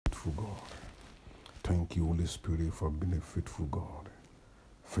faithful God. Thank you, Holy Spirit, for being a faithful God.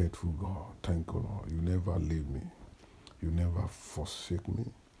 Faithful God. Thank you, Lord. You never leave me. You never forsake me.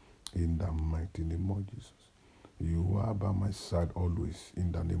 In the mighty name of Jesus. You are by my side always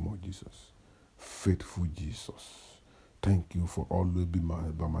in the name of Jesus. Faithful Jesus. Thank you for always being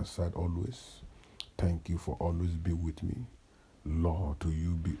by my side always. Thank you for always being with me. Lord, to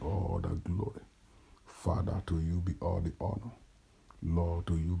you be all the glory. Father, to you be all the honor. Lord,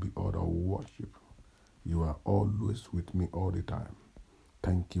 to you be all the worship. You are always with me all the time.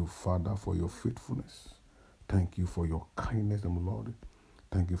 Thank you, Father, for your faithfulness. Thank you for your kindness, Lord.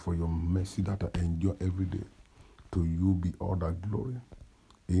 Thank you for your mercy that I endure every day. To you be all the glory.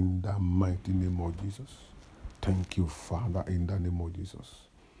 In the mighty name of Jesus. Thank you, Father, in the name of Jesus.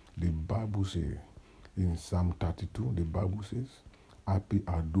 The Bible says, in Psalm 32, the Bible says, happy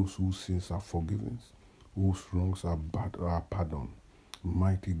are those whose sins are forgiven, whose wrongs are pardoned.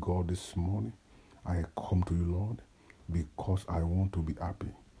 Mighty God, this morning, I come to you, Lord, because I want to be happy.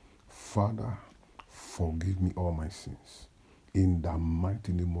 Father, forgive me all my sins. In the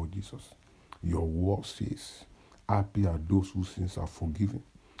mighty name of Jesus. Your word says, happy are those whose sins are forgiven.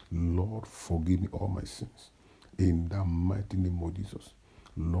 Lord, forgive me all my sins. In the mighty name of Jesus.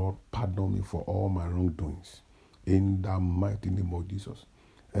 Lord, pardon me for all my wrongdoings. In the mighty name of Jesus.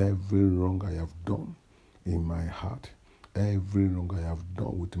 Every wrong I have done in my heart, every wrong I have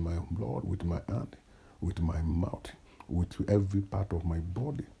done with my blood, with my hand, with my mouth, with every part of my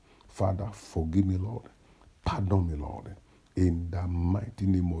body. Father, forgive me, Lord. Pardon me, Lord. In the mighty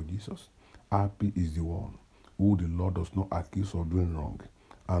name of Jesus. Happy is the one who the Lord does not accuse of doing wrong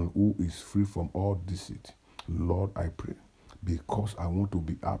and who is free from all deceit. Lord, I pray, because I want to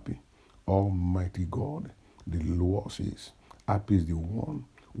be happy. Almighty God, the Lord says, happy is the one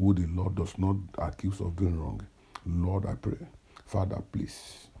who the Lord does not accuse of doing wrong. Lord, I pray, Father,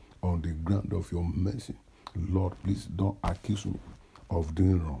 please, on the ground of your mercy, Lord, please don't accuse me of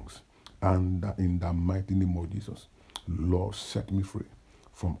doing wrongs. And in the mighty name of Jesus, Lord, set me free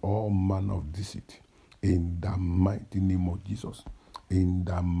from all manner of deceit. In the mighty name of Jesus. In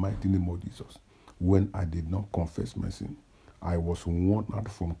the mighty name of Jesus. When I did not confess my sin, I was worn out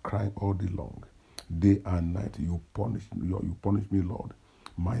from crying all day long. Day and night you punished me, Lord.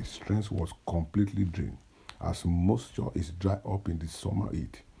 My strength was completely drained, as moisture is dried up in the summer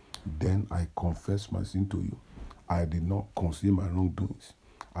heat. Then I confessed my sin to you. I did not conceal my wrongdoings.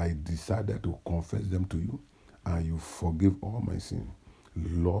 I decided to confess them to you, and you forgive all my sin.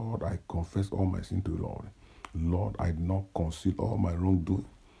 Lord, I confess all my sin to you, Lord. Lord, I did not conceal all my wrongdoing.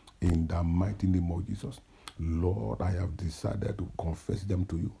 In the mighty name of Jesus. Lord, I have decided to confess them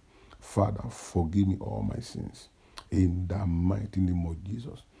to you. Father, forgive me all my sins. In the mighty name of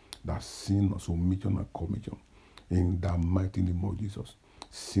Jesus. That sin of omission and commission. In the mighty name of Jesus.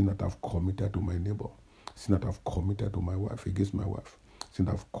 Sin that I've committed to my neighbor. Sin that I've committed to my wife, against my wife. Sin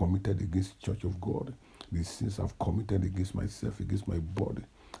that I've committed against the church of God. The sins I've committed against myself, against my body.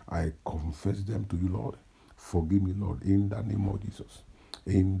 I confess them to you, Lord. Forgive me, Lord, in the name of Jesus.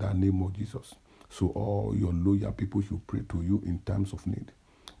 In the name of Jesus. So all your loyal people should pray to you in times of need.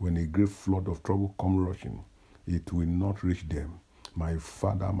 When a great flood of trouble comes rushing, it will not reach them. My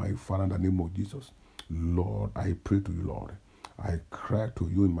Father, in the name of Jesus. Lord, I pray to you, Lord. I cry to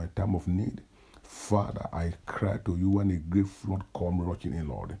you in my time of need. Father, I cry to you when a great flood comes rushing in,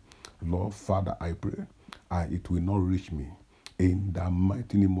 Lord. Lord, Father, I pray, it will not reach me. In the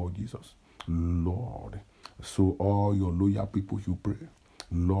mighty name of Jesus. Lord, so all your loyal people should pray.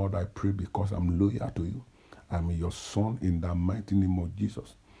 Lord, I pray because I'm loyal to you. I'm your son in the mighty name of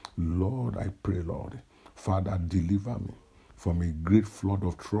Jesus. Lord, I pray, Lord. Father, deliver me from a great flood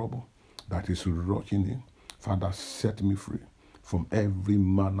of trouble that is rushing in. Father, set me free from every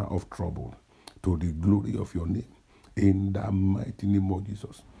manner of trouble to the glory of your name. In the mighty name of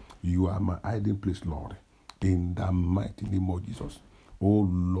Jesus. You are my hiding place, Lord. In the mighty name of Jesus. Oh,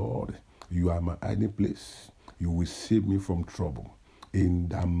 Lord, you are my hiding place. You will save me from trouble. In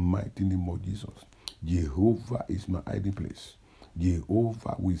the mighty name of Jesus. Jehovah is my hiding place.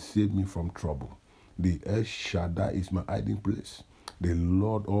 Jehovah will save me from trouble. The El Shaddai is my hiding place. The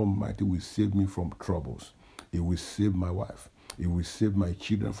Lord Almighty will save me from troubles. He will save my wife. He will save my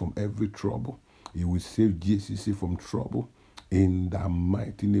children from every trouble. He will save JCC from trouble. In the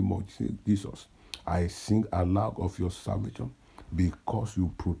mighty name of Jesus. I sing aloud of your salvation because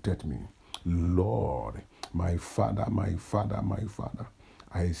you protect me. Lord, my Father, my Father, my Father,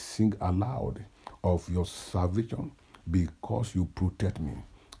 I sing aloud of your salvation because you protect me.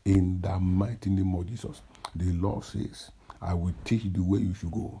 In the mighty name of Jesus. The Lord says, I will teach you the way you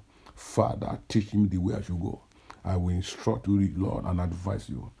should go. Father, teach me the way I should go. I will instruct you, Lord, and advise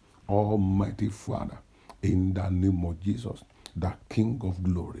you. Almighty Father, in the name of Jesus, the King of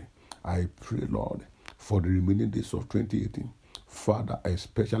glory, I pray, Lord, for the remaining days of 2018, Father,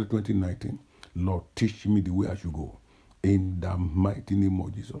 especially 2019, Lord, teach me the way I should go. In the mighty name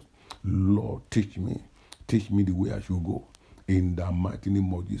of Jesus, Lord, teach me the way I should go. In the mighty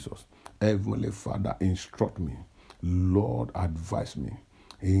name of Jesus, Heavenly Father, instruct me. Lord, advise me.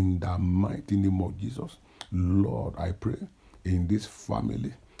 In the mighty name of Jesus, Lord, I pray, in this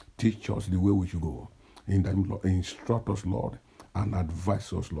family, teach us the way we should go. In the Lord, instruct us, Lord, and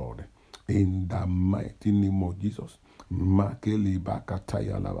advise us, Lord. In the mighty name of Jesus, the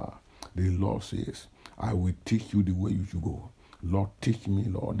Lord says, I will teach you the way you should go. Lord, teach me,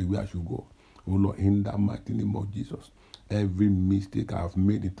 Lord, the way I should go. Oh Lord, in the mighty name of Jesus, every mistake I have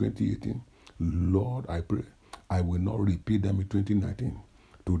made in 2018, Lord, I pray, I will not repeat them in 2019.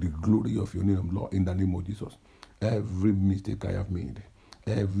 To the glory of your name, Lord, in the name of Jesus. Every mistake I have made,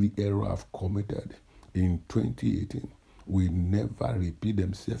 every error I've committed in 2018 will never repeat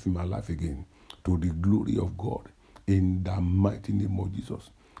themselves in my life again. To the glory of God, in the mighty name of Jesus.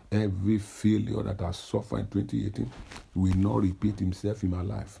 Every failure that I suffered in 2018 will not repeat himself in my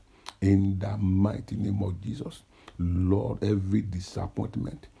life. In the mighty name of Jesus. Lord, every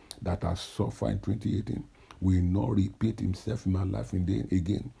disappointment that I suffered in 2018 will not repeat himself in my life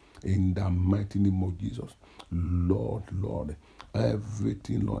again. In the mighty name of Jesus. Lord,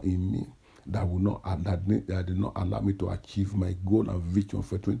 everything, Lord, in me that did not allow me to achieve my goal and vision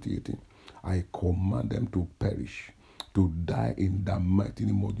for 2018, I command them to perish, to die in the mighty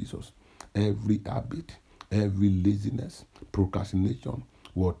name of Jesus. Every habit, every laziness, procrastination,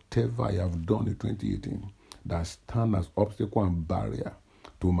 whatever I have done in 2018 that stand as obstacle and barrier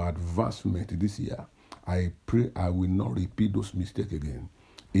to my advancement this year, I pray I will not repeat those mistakes again.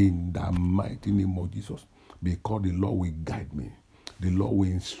 In the mighty name of Jesus, because the Lord will guide me. The Lord will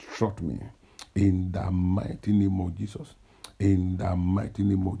instruct me. In the mighty name of Jesus. In the mighty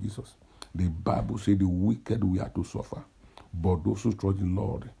name of Jesus. The Bible says the wicked will have to suffer, but those who trust in the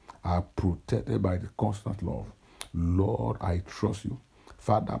Lord are protected by the constant love. Lord, I trust you.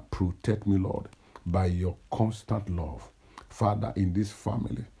 Father, protect me, Lord, by your constant love. Father, in this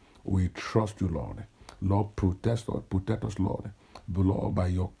family, we trust you, Lord. Lord, protect us, Lord. Lord, by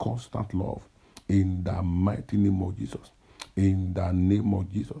your constant love. In the mighty name of Jesus. In the name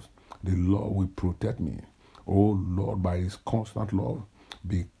of Jesus, the Lord will protect me. Oh, Lord, by his constant love,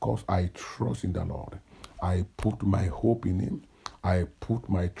 because I trust in the Lord. I put my hope in him. I put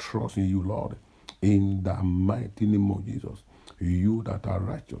my trust in you, Lord. In the mighty name of Jesus, you that are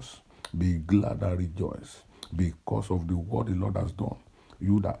righteous, be glad and rejoice because of the word the Lord has done.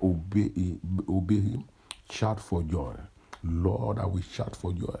 You that obey him, shout for joy. Lord, I will shout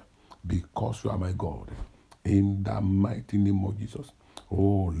for joy because you are my God. In the mighty name of Jesus.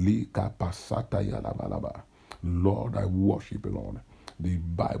 Oh, Lika Pasata Yalabalaba. Lord, I worship you, Lord. The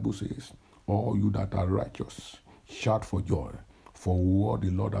Bible says, all you that are righteous, shout for joy for what the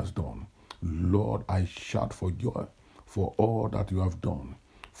Lord has done. Lord, I shout for joy for all that you have done.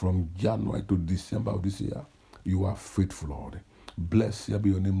 From January to December of this year, you are faithful, Lord. Blessed be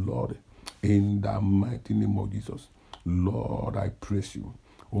your name, Lord. In the mighty name of Jesus. Lord, I praise you.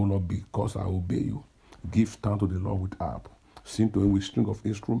 Oh, Lord, because I obey you. Give thanks to the Lord with harp. Sing to him with string of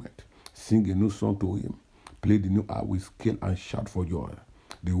instrument. Sing a new song to him. Play the new harp with scale and shout for joy.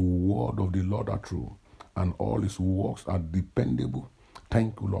 The word of the Lord are true, and all his works are dependable.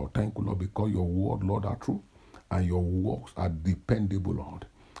 Thank you, Lord. Thank you, Lord, because your word, Lord, are true, and your works are dependable, Lord.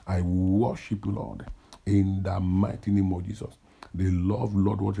 I worship you, Lord, in the mighty name of Jesus. The love,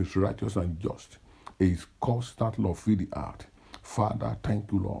 Lord, what is righteous and just. His constant love fill the heart. Father,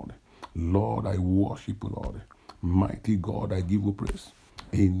 thank you, Lord. Lord, I worship you, Lord. Mighty God, I give you praise.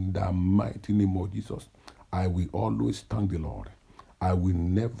 In the mighty name of Jesus, I will always thank the Lord. I will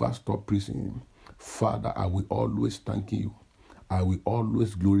never stop praising him. Father, I will always thank you. I will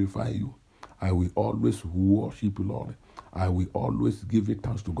always glorify you. I will always worship you, Lord. I will always give you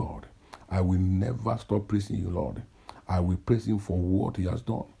thanks to God. I will never stop praising you, Lord. I will praise him for what he has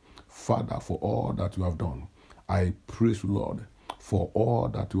done. Father, for all that you have done. I praise you, Lord, for all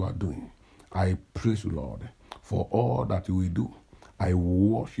that you are doing. I praise you, Lord, for all that you will do. I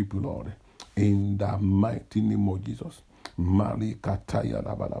worship you, Lord, in the mighty name of Jesus. Mari Kataya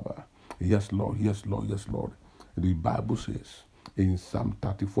Labalaba. Yes, Lord, yes, Lord, yes, Lord. The Bible says in Psalm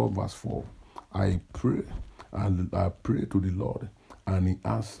 34, verse 4, I pray and I pray to the Lord, and he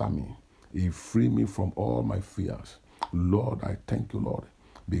answered me. He freed me from all my fears. Lord, I thank you, Lord,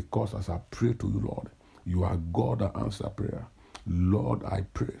 because as I pray to you, Lord, you are God that answers prayer. Lord, I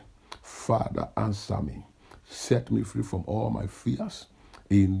pray. Father, answer me. Set me free from all my fears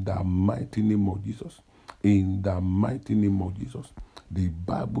In the mighty name of Jesus. In the mighty name of Jesus. The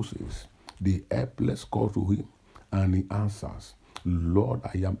Bible says, the helpless call to him, and he answers, Lord,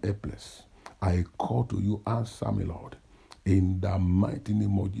 I am helpless. I call to you, answer me, Lord. In the mighty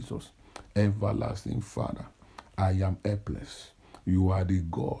name of Jesus. Everlasting Father, I am helpless. You are the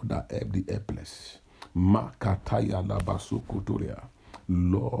God that help the helpless. Makataya labasukotoria.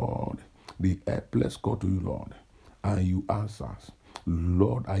 Lord, the helpless call to you, Lord, and you answers,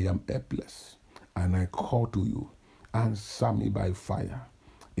 Lord, I am helpless, and I call to you. Answer me by fire.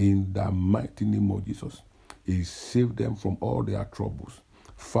 In the mighty name of Jesus. He saved them from all their troubles.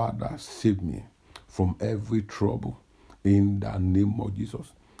 Father, save me from every trouble. In the name of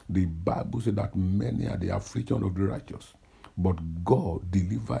Jesus. The Bible says that many are the affliction of the righteous, but God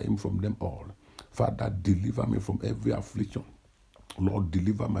deliver him from them all. Father, deliver me from every affliction. Lord,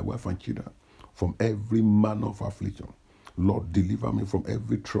 deliver my wife and children from every manner of affliction. Lord, deliver me from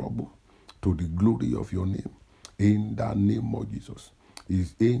every trouble to the glory of your name. In the name of Jesus.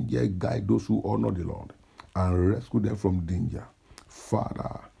 His angel guide those who honor the Lord and rescue them from danger.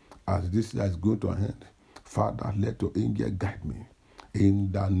 Father, as this year is going to an end, Father, let your angel guide me.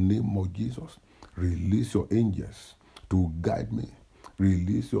 In the name of Jesus, release your angels to guide me.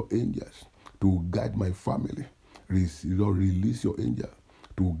 Release your angels to guide my family. Release your angel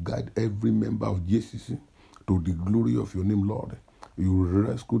to guide every member of JCC to the glory of your name, Lord. You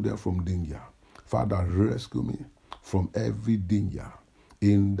rescue them from danger. Father, rescue me from every danger.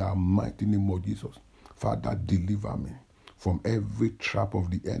 In the mighty name of Jesus. Father, deliver me from every trap of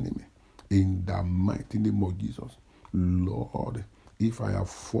the enemy. In the mighty name of Jesus. Lord, if I have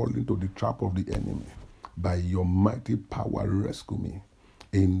fallen into the trap of the enemy, by your mighty power, rescue me.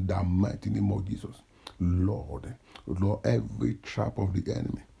 In the mighty name of Jesus. Lord, every trap of the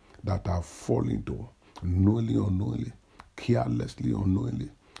enemy that I have fallen into, knowingly or unknowingly, carelessly or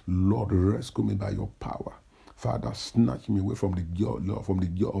unknowingly, Lord, rescue me by your power. Father, snatch me away from the jaw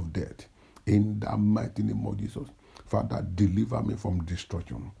of death. In the mighty name of Jesus. Father, deliver me from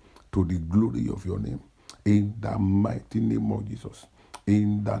destruction to the glory of your name. In the mighty name of Jesus.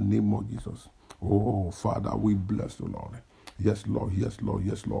 In the name of Jesus. Oh, Father, we bless you, Lord. Yes, Lord. Yes, Lord.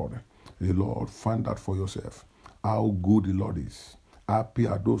 Yes, Lord. The Lord, find out for yourself how good the Lord is. Happy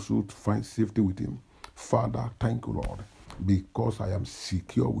are those who find safety with him. Father, thank you, Lord, because I am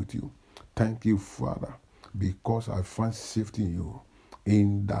secure with you. Thank you, Father, because I find safety in you.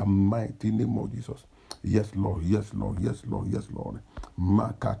 In the mighty name of Jesus. Yes, Lord. Yes, Lord. Yes, Lord. Yes, Lord.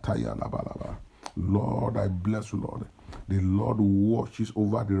 Makataya labalaba. Lord, I bless you, Lord. The Lord watches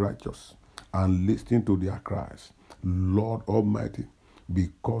over the righteous and listens to their cries. Lord Almighty,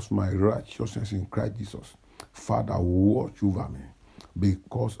 because my righteousness in Christ Jesus, Father, watch over me.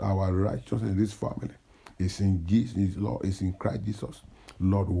 Because our righteousness in this family is in Jesus, Lord, is in Christ Jesus.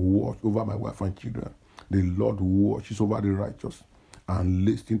 Lord, watch over my wife and children. The Lord watches over the righteous and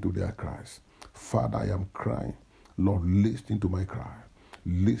listens to their cries. Father, I am crying. Lord, listen to my cry.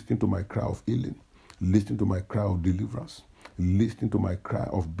 Listen to my cry of healing. Listen to my cry of deliverance. Listen to my cry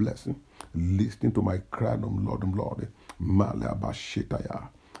of blessing. Listen to my cry, Lord. Malabashetaya.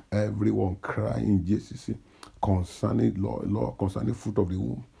 Everyone crying in JCC concerning, Lord, concerning fruit of the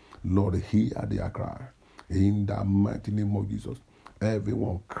womb. Lord, hear their cry. In the mighty name of Jesus.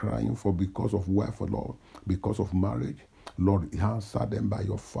 Everyone crying for because of wife, Lord, because of marriage. Lord, answer them by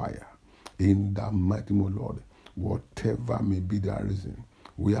your fire. In the mighty name of Lord, whatever may be their reason,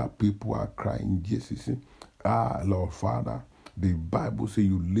 where people are crying, JCC, Lord Father, the Bible says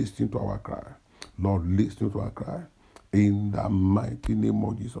you listen to our cry. Lord, listen to our cry. In the mighty name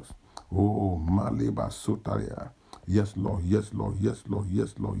of Jesus. Oh, Maleba Sotaria. Yes, Lord. Yes, Lord. Yes, Lord.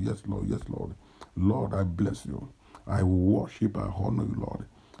 Yes, Lord. Yes, Lord. Yes, Lord. Lord, I bless you. I worship and honor you, Lord.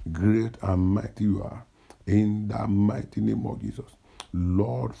 Great and mighty you are. In the mighty name of Jesus.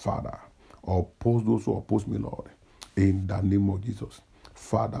 Lord, Father, oppose those who oppose me, Lord. In the name of Jesus.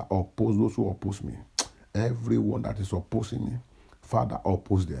 Father, oppose those who oppose me. Everyone that is opposing me, Father,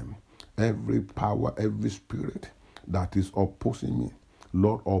 oppose them. Every power, every spirit that is opposing me,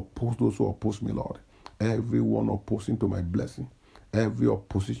 Lord, oppose those who oppose me, Lord. Everyone opposing to my blessing, every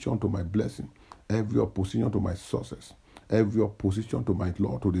opposition to my blessing, every opposition to my success, every opposition to my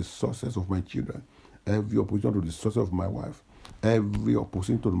Lord, to the success of my children, every opposition to the success of my wife, every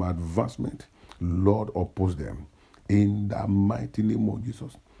opposition to my advancement, Lord, oppose them. In the mighty name of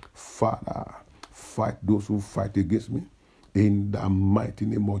Jesus, Father, fight those who fight against me. In the mighty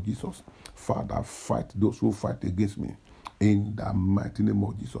name of Jesus, Father, fight those who fight against me. In the mighty name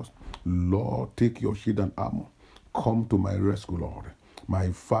of Jesus, Lord, take your shield and armor. Come to my rescue, Lord.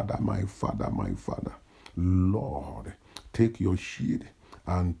 My Father, my Father, my Father. Lord, take your shield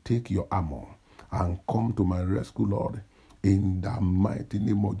and take your armor and come to my rescue, Lord. In the mighty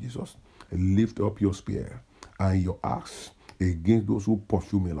name of Jesus, lift up your spear and your axe against those who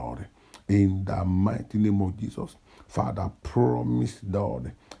pursue me, Lord. In the mighty name of Jesus, Father, promise,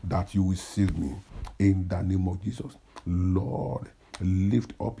 Lord, that you will save me. In the name of Jesus, Lord,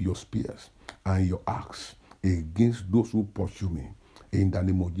 lift up your spears and your axe against those who pursue me. In the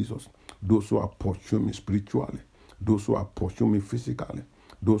name of Jesus, those who are pursuing me spiritually, those who are pursuing me physically,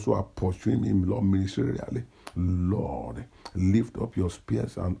 those who are pursuing me, Lord, ministerially, Lord, lift up your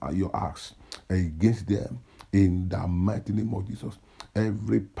spears and your axe against them. In the mighty name of Jesus,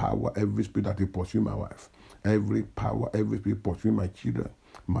 every power, every spirit that is pursuing my wife, every power, every spirit pursuing my children,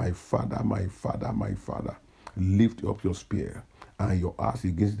 my father, lift up your spear and your axe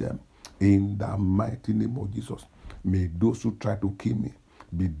against them. In the mighty name of Jesus, may those who try to kill me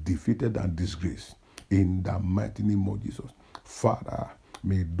be defeated and disgraced. In the mighty name of Jesus, Father,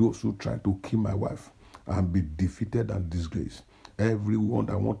 may those who try to kill my wife and be defeated and disgraced. Everyone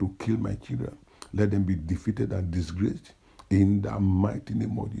that want to kill my children, let them be defeated and disgraced. In the mighty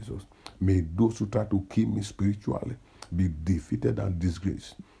name of Jesus, may those who try to kill me spiritually be defeated and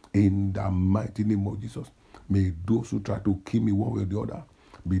disgraced. In the mighty name of Jesus, may those who try to kill me one way or the other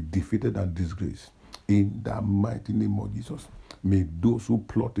be defeated and disgraced. In the mighty name of Jesus, may those who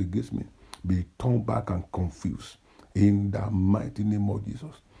plot against me be turned back and confused. In the mighty name of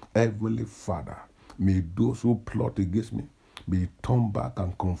Jesus, Heavenly Father, may those who plot against me be turned back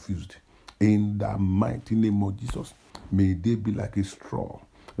and confused. In the mighty name of Jesus, may they be like a straw,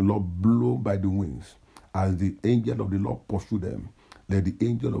 Lord, blown by the winds. As the angel of the Lord pursue them, let the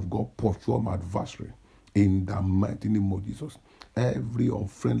angel of God pursue my adversary. In the mighty name of Jesus, every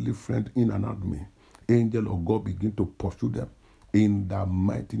unfriendly friend in and out me, angel of God begin to pursue them. In the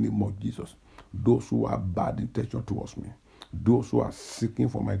mighty name of Jesus, those who are bad intention towards me, those who are seeking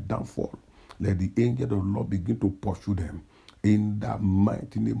for my downfall, let the angel of the Lord begin to pursue them. In the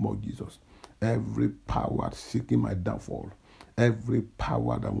mighty name of Jesus, every power seeking my downfall, every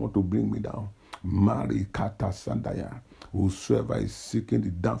power that want to bring me down, Mari Kata Sandaya, whosoever is seeking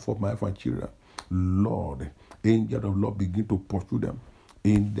the downfall of my wife and children, Lord, angel of the Lord begin to pursue them.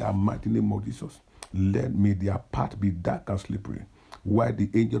 In the mighty name of Jesus, let me their path be dark and slippery, while the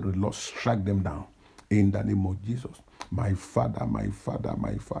angel of the Lord strike them down. In the name of Jesus, my Father,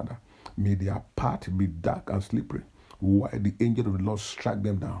 may their path be dark and slippery, while the angel of the Lord strike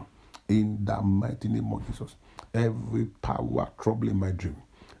them down. In the mighty name of Jesus, every power troubling my dream,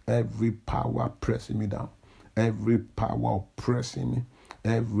 every power pressing me down, every power oppressing me,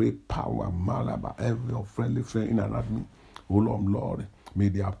 every power, Malaba, every unfriendly friend in and around me, oh Lord, may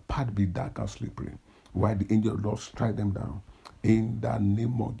their path be dark and slippery, while the angel of the Lord strike them down. In the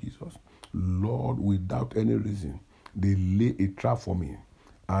name of Jesus, Lord, without any reason, they lay a trap for me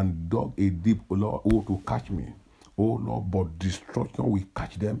and dug a deep, Lord, to catch me. Oh Lord, but destruction will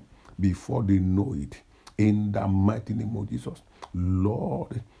catch them before they know it. In the mighty name of Jesus,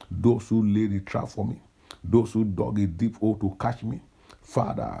 Lord, those who lay the trap for me, those who dug a deep hole to catch me,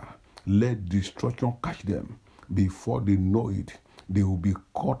 Father, let destruction catch them before they know it. They will be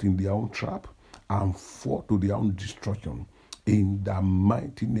caught in their own trap and fall to their own destruction. In the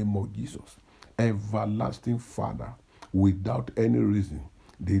mighty name of Jesus, everlasting Father, without any reason,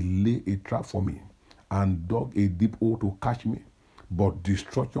 they lay a trap for me and dug a deep hole to catch me, but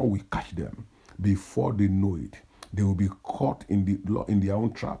destruction will catch them before they know it. They will be caught in their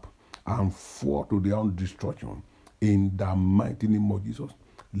own trap and fall to their own destruction. In the mighty name of Jesus,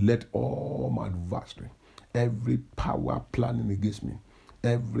 let all my adversary, every power planning against me,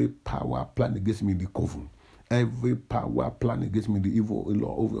 every power planning against me in the coven, every power planning against me in the evil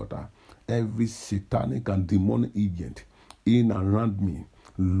law over altar, every satanic and demonic agent in and around me,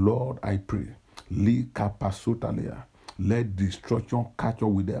 Lord, I pray, let destruction catch up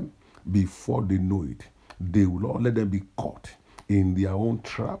with them before they know it. They will, Lord, let them be caught in their own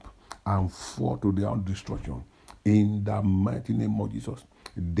trap and fall to their own destruction. In the mighty name of Jesus,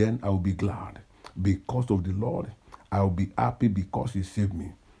 then I will be glad because of the Lord. I will be happy because He saved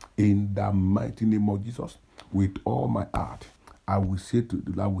me. In the mighty name of Jesus, with all my heart, I will say to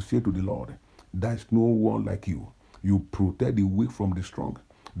the Lord, there is no one like you. You protect the weak from the strong,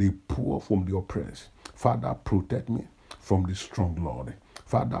 the poor from the oppressed. Father, protect me from the strong, Lord.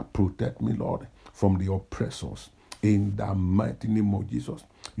 Father, protect me, Lord, from the oppressors. In the mighty name of Jesus,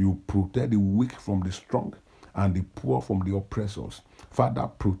 you protect the weak from the strong and the poor from the oppressors. Father,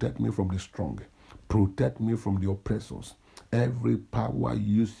 protect me from the strong. Protect me from the oppressors. Every power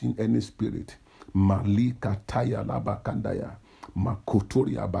using any spirit, Malika Taya Labakandaya,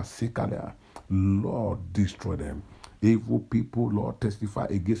 Makotoria Basekalea, Lord, destroy them. Evil people, Lord, testify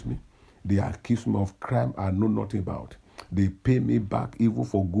against me. They accuse me of crime I know nothing about. They pay me back evil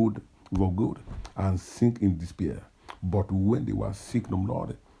for good, and sink in despair. But when they were sick, no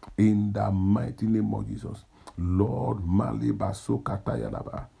Lord, in the mighty name of Jesus, Lord, Mali Baso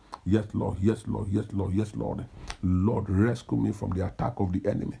Katayalaba. Yes, Lord, yes, Lord, yes, Lord, yes, Lord. Lord, rescue me from the attack of the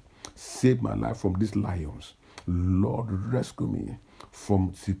enemy. Save my life from these lions. Lord, rescue me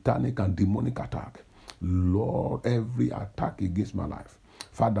from satanic and demonic attack. Lord, every attack against my life.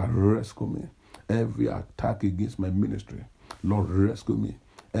 Father, rescue me. Every attack against my ministry. Lord, rescue me.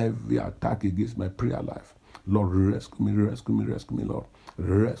 Every attack against my prayer life. Lord, rescue me, rescue me, rescue me, Lord.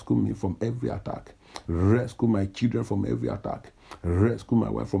 Rescue me from every attack. Rescue my children from every attack. Rescue my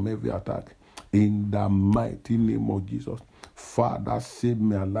wife from every attack. In the mighty name of Jesus. Father, save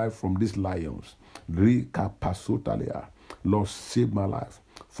my life from these lions. Lord, save my life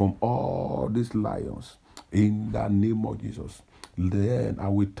from all these lions. In the name of Jesus. Then I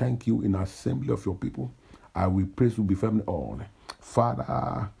will thank you in assembly of your people. I will praise you before me all.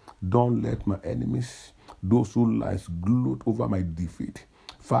 Father, don't let my enemies, those who lies, gloat over my defeat.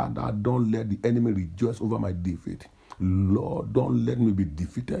 Father, don't let the enemy rejoice over my defeat. Lord, don't let me be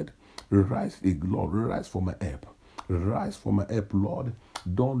defeated. Rise, Lord, rise for my help. Rise for my help, Lord.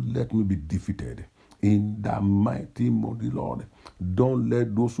 Don't let me be defeated. In the mighty name of the Lord, don't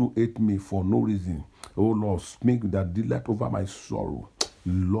let those who hate me for no reason, oh Lord, speak that delight over my sorrow.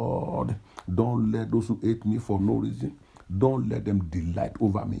 Lord, don't let those who hate me for no reason, don't let them delight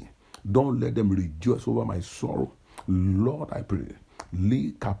over me. Don't let them rejoice over my sorrow. Lord, I pray,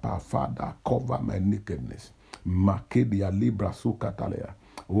 Father, cover my nakedness. Makedia libra sukatalea.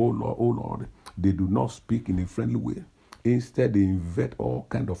 Oh Lord, they do not speak in a friendly way. Instead, they invent all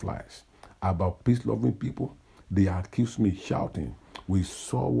kinds of lies about peace-loving people. They accuse me shouting, we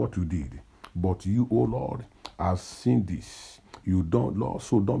saw what you did, but you, oh Lord, have seen this. You don't, Lord,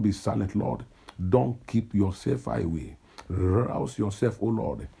 so don't be silent, Lord. Don't keep yourself away. Rouse yourself, oh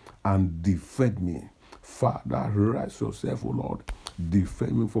Lord, and defend me. Father, rise yourself, oh Lord.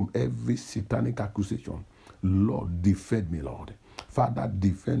 Defend me from every satanic accusation. Lord, defend me, Lord. Father,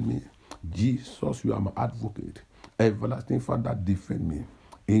 defend me. Jesus, you are my advocate. Everlasting Father, defend me.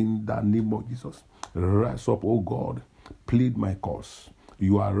 In the name of Jesus, rise up, O God, plead my cause.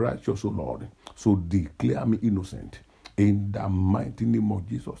 You are righteous, O Lord, so declare me innocent. In the mighty name of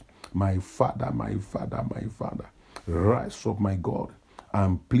Jesus, my Father, my Father, my Father, rise up, my God,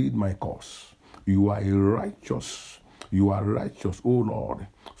 and plead my cause. You are righteous, O Lord,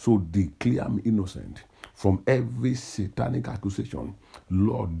 so declare me innocent from every satanic accusation.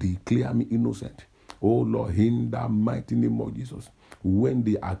 Lord, declare me innocent. Oh Lord, in the mighty name of Jesus, when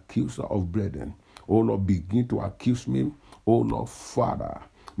the accuser of brethren, oh Lord, begin to accuse me, oh Lord, Father,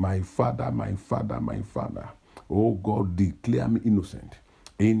 my Father, my Father, my Father, oh God, declare me innocent.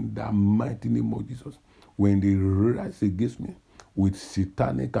 In the mighty name of Jesus, when they rise against me with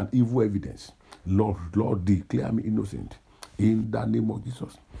satanic and evil evidence, Lord, declare me innocent. In the name of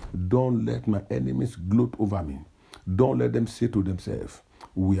Jesus, don't let my enemies gloat over me. Don't let them say to themselves,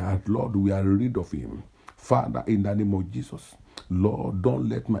 we are rid of him. Father, in the name of Jesus, Lord, don't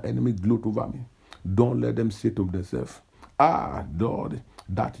let my enemy gloat over me. Don't let them say to themselves, Lord,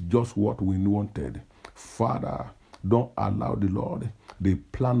 that's just what we wanted. Father, don't allow the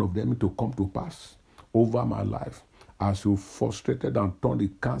plan of the enemy to come to pass over my life. As you frustrated and turned the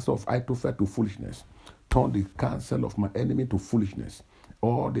counsel of Ahithophel to foolishness, turn the counsel of my enemy to foolishness.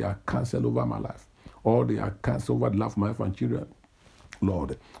 All they are counsel over my life, all they are counsel over the life of my wife and children,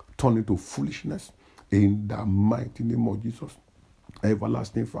 Lord, turn it to foolishness in the mighty name of Jesus.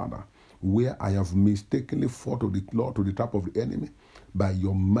 Everlasting Father, where I have mistakenly fought to the Lord to the trap of the enemy, by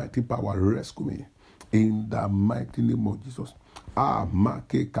your mighty power, rescue me in the mighty name of Jesus.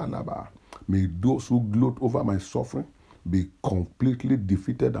 Make Kalaba. May those who gloat over my suffering be completely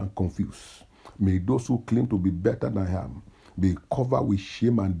defeated and confused. May those who claim to be better than I am be covered with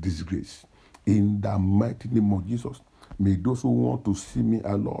shame and disgrace. In the mighty name of Jesus. May those who want to see me,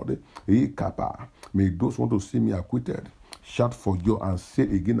 Lord, may those who want to see me acquitted shout for joy and say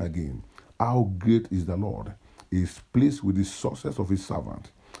again, how great is the Lord. He is pleased with the success of his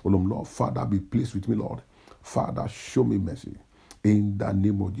servant. Oh Lord, Father, be pleased with me, Lord. Father, show me mercy. In the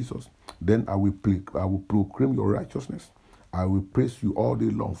name of Jesus. Then I will proclaim your righteousness. I will praise you all day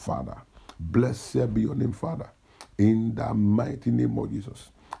long, Father. Blessed be your name, Father. In the mighty name of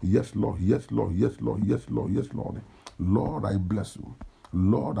Jesus. Yes, Lord. Yes, Lord. Yes, Lord. Yes, Lord. Yes, Lord. Lord, I bless you.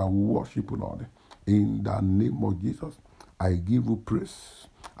 Lord, I worship you, Lord. In the name of Jesus, I give you praise.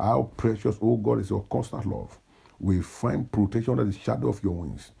 How precious, oh God, is your constant love. We find protection under the shadow of your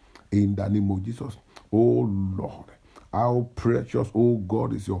wings. In the name of Jesus, oh Lord, How precious, oh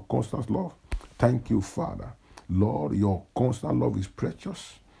God, is your constant love. Thank you, Father. Lord, your constant love is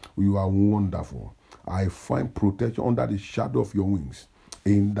precious. You are wonderful. I find protection under the shadow of your wings.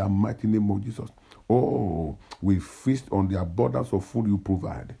 In the mighty name of Jesus. Oh, we feast on the abundance of food you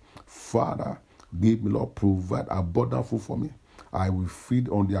provide. Father, give me, Lord, provide abundant food for me. I will feed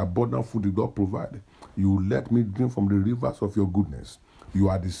on the abundant food you God provide. You let me drink from the rivers of your goodness. You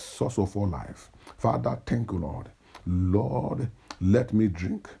are the source of all life. Father, thank you, Lord. Lord, let me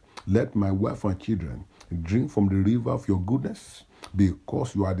drink. Let my wife and children drink from the river of your goodness,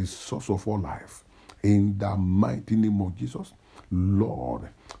 because you are the source of all life. In the mighty name of Jesus, Lord,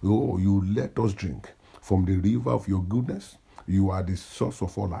 oh, you let us drink from the river of your goodness. You are the source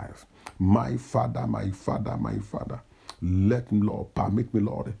of all life. My Father, my Father, my Father, let me, Lord, permit me,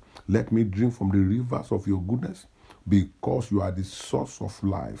 Lord, let me drink from the rivers of your goodness, because you are the source of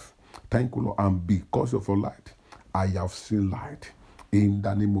life. Thank you, Lord, and because of your light, I have seen light. In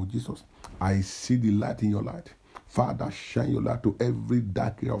the name of Jesus, I see the light in your light. Father, shine your light to every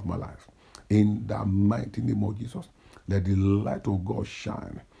dark area of my life. In the mighty name of Jesus, let the light of God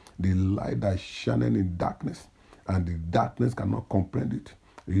shine. The light that is shining in darkness, and the darkness cannot comprehend it.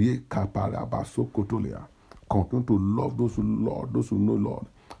 Continue to love those who Lord, those who know, Lord,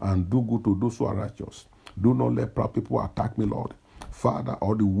 and do good to those who are righteous. Do not let proud people attack me, Lord. Father,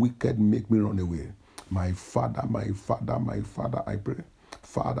 all the wicked make me run away. My Father, my Father, my Father, I pray.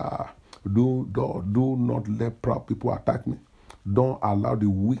 Father, do not let proud people attack me. Don't allow the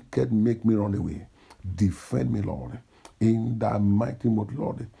wicked make me run away. Defend me, Lord. In the mighty name of the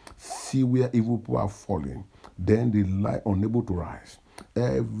Lord, see where evil people are falling. Then they lie unable to rise.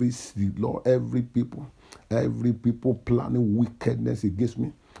 Every people planning wickedness against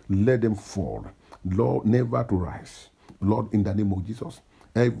me, let them fall. Lord, never to rise. Lord, in the name of Jesus,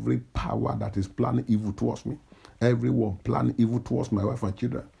 every power that is planning evil towards me, everyone planning evil towards my wife and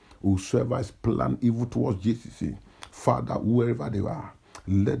children, whosoever is planning evil towards JCC, Father, wherever they are,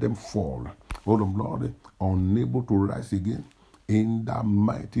 let them fall. Oh Lord, unable to rise again, in the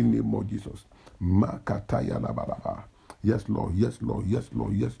mighty name of Jesus. Yes, Lord, yes, Lord, yes,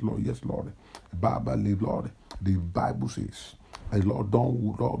 Lord, yes, Lord, yes, Lord. Baba, Lord, the Bible says, Lord,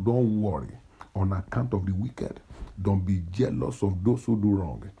 don't worry on account of the wicked. Don't be jealous of those who do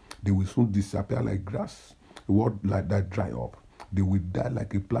wrong. They will soon disappear like grass, like that dry up. They will die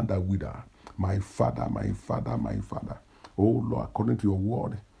like a plant that wither. My Father, my Father, my Father. Oh Lord, according to your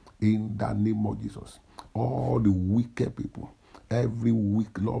word, in the name of Jesus, all the wicked people, every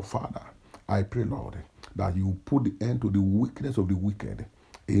weak, Lord Father, I pray, Lord, that you put the end to the wickedness of the wicked.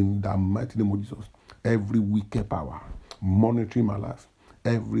 In the mighty name of Jesus, every wicked power monitoring my life,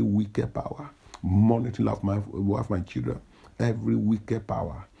 every wicked power monitoring my wife, my children, every wicked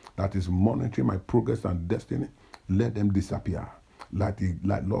power that is monitoring my progress and destiny, let them disappear. Like a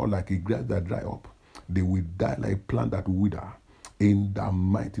grass that dry up. They will die like a plant that wither. In the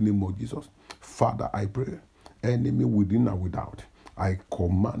mighty name of Jesus, Father, I pray, enemy within and without, I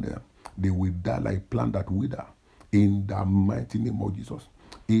command them, they will die like a plant that wither. In the mighty name of Jesus.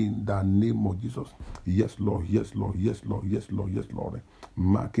 In the name of Jesus. Yes, Lord, yes, Lord, yes, Lord, yes, Lord, yes, Lord.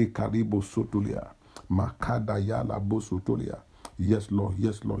 Make karibo sotolia. Makada yala bo sotolia. Yes, Lord,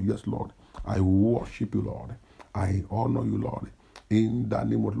 yes, Lord, yes, Lord. I worship you, Lord. I honor you, Lord. In the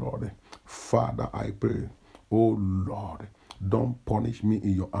name of the Lord. Father, I pray, oh Lord, don't punish me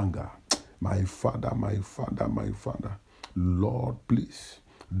in your anger. My Father, my Father, my Father. Lord, please,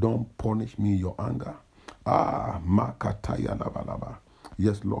 don't punish me in your anger. Makataya labalaba.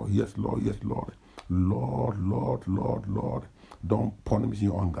 Yes, Lord, yes, Lord, yes, Lord. Lord, Lord, Lord, Lord, don't punish me in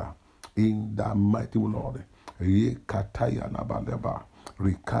your anger. In the mighty Lord. Rekataya labalaba.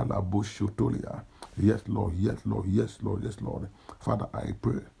 Rikala boshotolia. Yes, Lord, yes, Lord, yes, Lord, yes, Lord. Father, I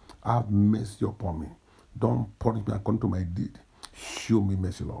pray, have mercy upon me. Don't punish me according to my deed. Show me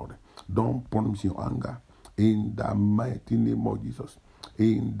mercy, Lord. Don't punish me in your anger. In the mighty name of Jesus.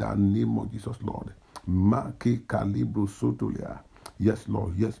 In the name of Jesus, Lord. Maki kalibro sotolia. Yes,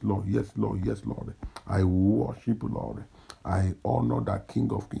 Lord, yes, Lord, yes, Lord, yes, Lord. I worship you, Lord. I honor the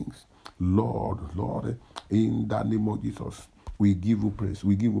King of Kings. Lord, Lord, in the name of Jesus, we give you praise.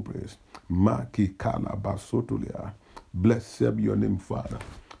 We give you praise. Maki kalaba sotolia. Blessed be your name, Father.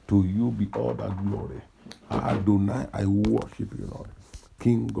 To you be all the glory. Adonai, I worship you, Lord.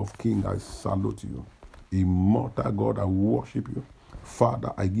 King of Kings, I salute you. Immortal God, I worship you.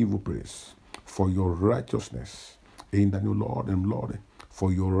 Father, I give you praise for your righteousness. In the new Lord and Lord,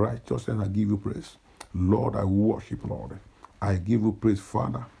 for your righteousness, I give you praise. Lord, I worship, Lord. I give you praise,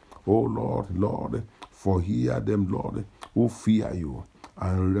 Father. Oh, Lord, Lord, for hear them, Lord, who fear you,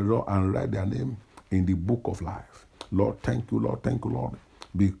 and write their name in the book of life. Lord, thank you, Lord. Thank you, Lord.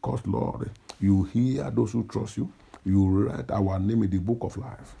 Because, Lord, you hear those who trust you. You write our name in the book of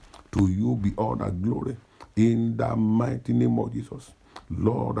life. To you be all the glory. In the mighty name of Jesus.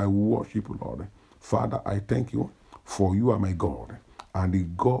 Lord, I worship you, Lord. Father, I thank you, for you are my God. And the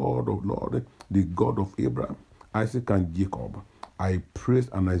God of Lord, the God of Abraham, Isaac, and Jacob. I praise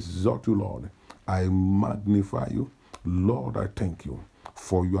and exalt you, Lord. I magnify you. Lord, I thank you,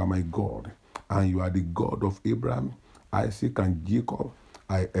 for you are my God. And you are the God of Abraham, Isaac, and Jacob.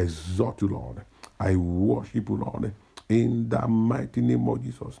 I exalt you, Lord. I worship you, Lord. In the mighty name of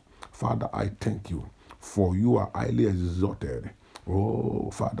Jesus. Father, I thank you, for you are highly exalted.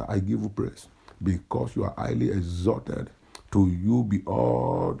 Oh, Father, I give you praise, because you are highly exalted. To you be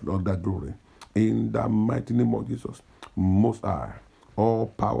all of the glory. In the mighty name of Jesus, Most High, all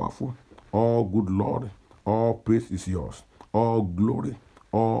powerful, all good Lord, all praise is yours. All glory,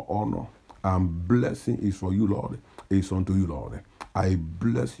 all honor, and blessing is for you, Lord. Is unto you, Lord. I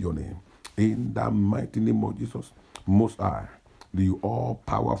bless your name. In the mighty name of Jesus, Most High, the all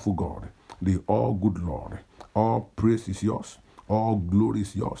powerful God, the all good Lord. All praise is yours. All glory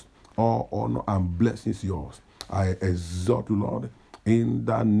is yours. All honor and blessing is yours. I exalt you, Lord, in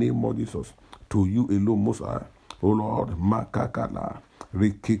the name of Jesus. To you alone, Most High, O Lord, Makakala,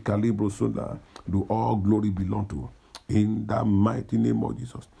 Rikikalibro Sunda, do all glory belong to. In the mighty name of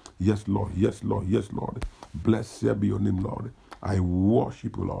Jesus. Yes, Lord. Yes, Lord. Yes, Lord. Blessed be your name, Lord. I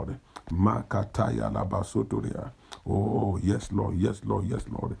worship you, Lord. Makataya Labasotoria. Oh, yes, Lord. Yes, Lord. Yes,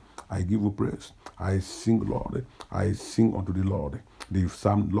 Lord. I give you praise. I sing, Lord. I sing unto the Lord. The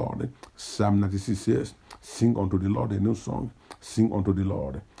Psalm, Lord. Psalm 96 says, sing unto the Lord a new song. Sing unto the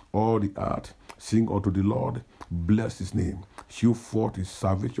Lord. All the earth, sing unto the Lord. Bless his name. Shew forth his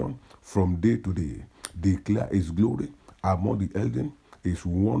salvation from day to day. Declare his glory among the heathen, his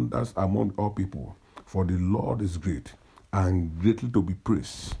wonders among all people. For the Lord is great and greatly to be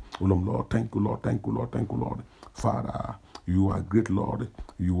praised. Oh Lord, thank you, Lord. Thank you, Lord. Thank you, Lord. Father, you are great, Lord.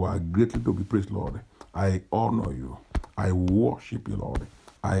 You are greatly to be praised, Lord. I honor you. I worship you, Lord.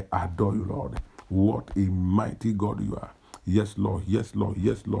 I adore you, Lord. What a mighty God you are. Yes, Lord. Yes, Lord.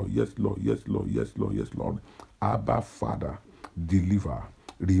 Yes, Lord. Yes, Lord. Yes, Lord. Yes, Lord. Yes, Lord. Abba, Father, deliver.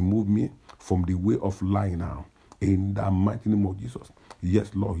 Remove me from the way of lying now. In the mighty name of Jesus. Yes,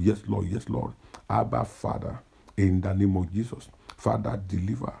 Lord. Yes, Lord. Yes, Lord. Abba, Father, in the name of Jesus. Father,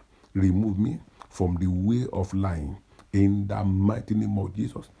 deliver. Remove me from the way of lying. In the mighty name of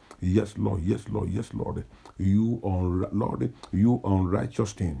Jesus. Yes, Lord. Yes, Lord. Yes, Lord. You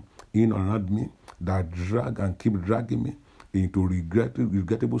unrighteous thing in and around me that drag and keep dragging me into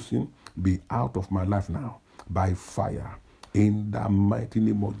regrettable sin, be out of my life now by fire. In the mighty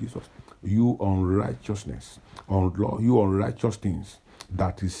name of Jesus. You unrighteousness, you unrighteous things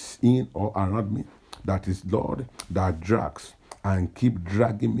that is in or around me, that is, Lord, that drags and keep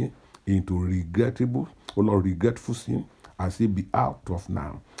dragging me into regretful sin. I say, be out of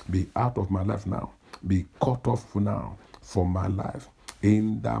now. Be out of my life now. Be cut off for now from my life.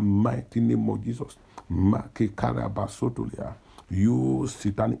 In the mighty name of Jesus. You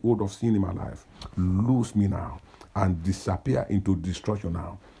satanic hold of sin in my life, lose me now and disappear into destruction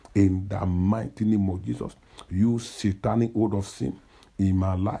now. In the mighty name of Jesus. You satanic hold of sin in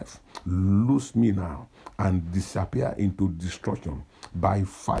my life, lose me now and disappear into destruction by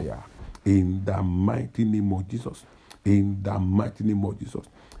fire. In the mighty name of Jesus. In the mighty name of Jesus.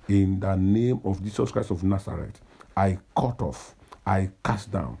 In the name of Jesus Christ of Nazareth, I cut off, I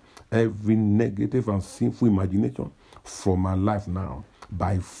cast down every negative and sinful imagination from my life now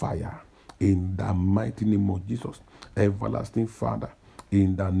by fire. In the mighty name of Jesus, everlasting Father,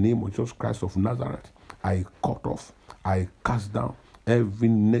 in the name of Jesus Christ of Nazareth, I cut off, I cast down every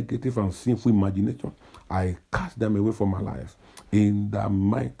negative and sinful imagination. I cast them away from my life. In the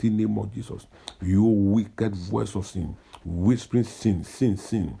mighty name of Jesus, you wicked voice of sin, whispering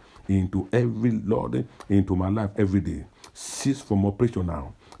sin into every Lord, into my life every day. Cease from operation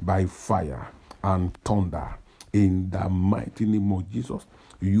now by fire and thunder. In the mighty name of Jesus,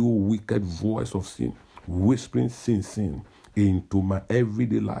 you wicked voice of sin, whispering sin into my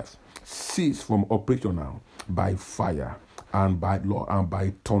everyday life. Cease from operation now by fire and by law and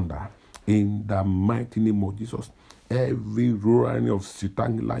by thunder. In the mighty name of Jesus, every roaring of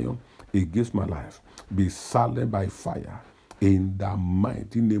satanic lion against my life be silent by fire. In the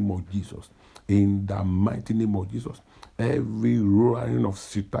mighty name of Jesus. In the mighty name of Jesus, every roaring of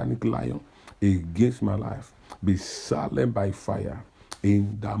satanic lion against my life be silent by fire.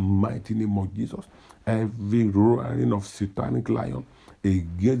 In the mighty name of Jesus, every roaring of satanic lion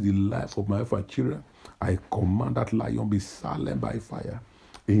against the life of my wife and children, I command that lion be silent by fire.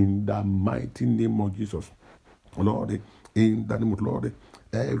 In the mighty name of Jesus. Lord, in the name of Lord,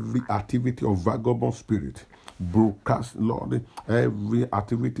 every activity of vagabond spirit, broadcast, Lord, every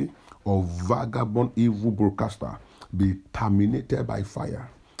activity of vagabond evil broadcaster be terminated by fire.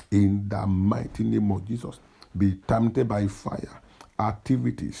 In the mighty name of Jesus, be terminated by fire.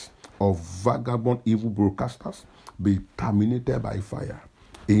 Activities of vagabond evil broadcasters be terminated by fire.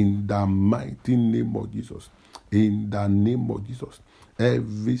 In the mighty name of Jesus. In the name of Jesus.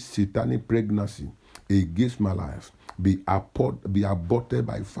 Every satanic pregnancy against my life be aborted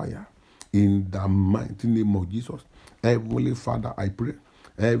by fire. In the mighty name of Jesus. Heavenly Father, I pray,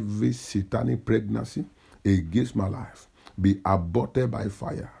 every satanic pregnancy against my life be aborted by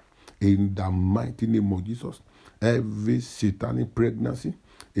fire. In the mighty name of Jesus. Every satanic pregnancy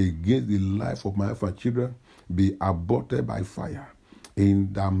against the life of my wife and children be aborted by fire.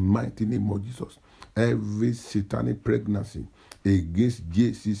 In the mighty name of Jesus. Every satanic pregnancy against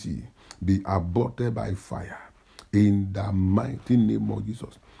JCC be aborted by fire. In the mighty name of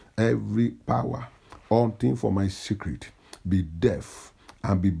Jesus. Every power hunting for my secret be deaf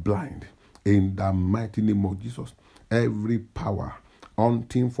and be blind. In the mighty name of Jesus. Every power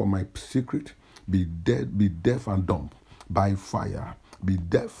hunting for my secret be deaf and dumb by fire. Be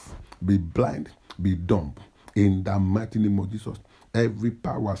deaf, be blind, be dumb. In the mighty name of Jesus. Every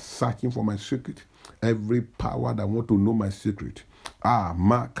power searching for my secret, every power that want to know my secret,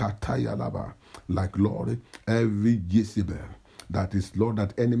 like Lord, every Jezebel that is, Lord,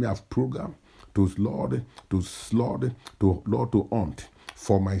 that enemy have programmed to hunt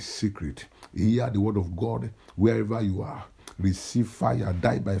for my secret. Hear the word of God wherever you are. Receive fire,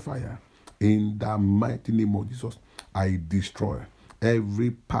 die by fire. In the mighty name of Jesus, I destroy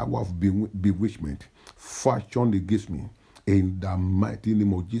every power of bewitchment fashioned against me. In the mighty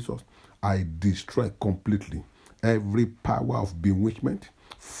name of Jesus, I destroy completely every power of bewitchment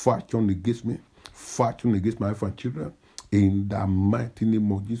fashioned against me, fashioned against my wife and children. In the mighty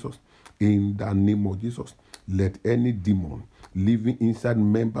name of Jesus, in the name of Jesus, let any demon living inside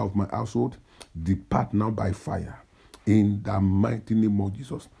member of my household depart now by fire. In the mighty name of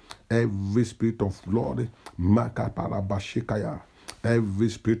Jesus, every spirit of Lord, every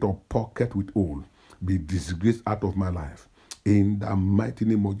spirit of pocket with hole be disgraced out of my life. In the mighty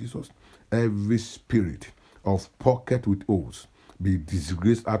name of Jesus, every spirit of pocket with holes be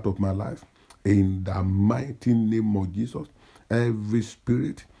disgraced out of my life. In the mighty name of Jesus, every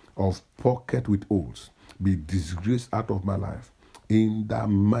spirit of pocket with holes be disgraced out of my life. In the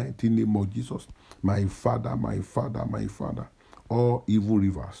mighty name of Jesus, my Father, all evil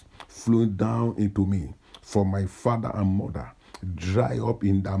rivers flowing down into me from my father and mother, dry up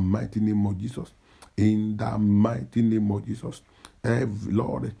in the mighty name of Jesus. In the mighty name of Jesus,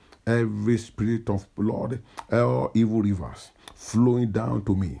 every spirit of Lord, all evil rivers flowing down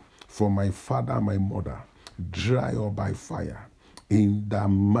to me from my father and my mother, dry up by fire. In the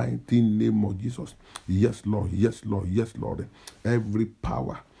mighty name of Jesus. Yes, Lord. Yes, Lord. Yes, Lord. Every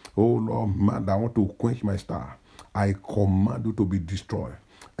power, oh Lord, man, that want to quench my star, I command you to be destroyed.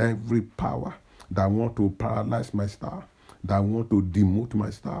 Every power that want to paralyze my star, that want to demote my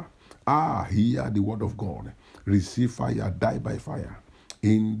star, hear the word of God. Receive fire, die by fire.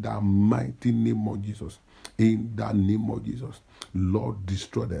 In the mighty name of Jesus. In the name of Jesus. Lord,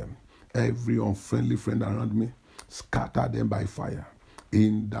 destroy them. Every unfriendly friend around me, scatter them by fire.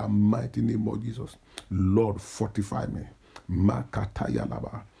 In the mighty name of Jesus. Lord, fortify me.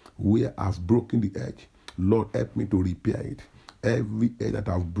 Where I've broken the edge, Lord, help me to repair it. Every edge that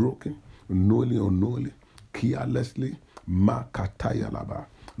I've broken, knowingly or unknowingly, carelessly,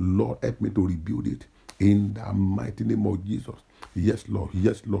 Lord, help me to rebuild it. In the mighty name of Jesus. Yes, Lord.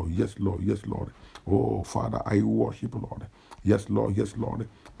 Yes, Lord. Yes, Lord. Yes, Lord. Oh, Father, I worship, Lord. Yes, Lord. Yes, Lord.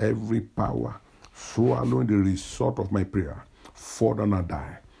 Every power swallowing the result of my prayer, fall down and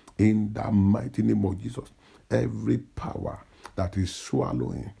die. In the mighty name of Jesus. Every power that is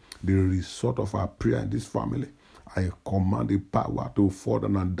swallowing the result of our prayer in this family, I command the power to fall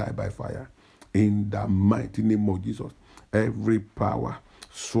down and die by fire. In the mighty name of Jesus. Every power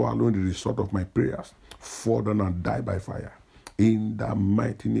swallowing the result of my prayers, fall down and die by fire. In the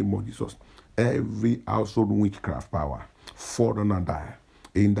mighty name of Jesus. Every household witchcraft power, fall down and die.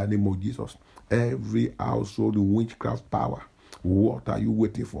 In the name of Jesus. Every household witchcraft power, what are you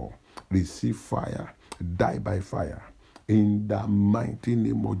waiting for? Receive fire, die by fire. In the mighty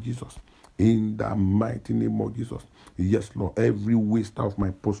name of Jesus. In the mighty name of Jesus. Yes, Lord. Every waster of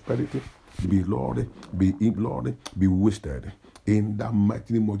my prosperity, be wasted. In the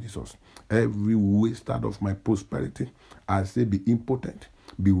mighty name of Jesus. Every waster of my prosperity, I say be impotent,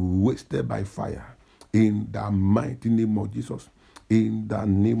 be wasted by fire. In the mighty name of Jesus. In the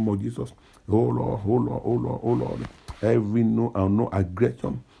name of Jesus. Oh Lord, oh Lord, oh Lord, oh Lord. Every no and no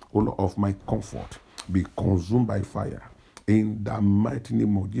aggression, oh Lord, of my comfort be consumed by fire. In the mighty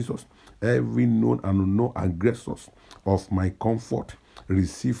name of Jesus, every known and unknown aggressors of my comfort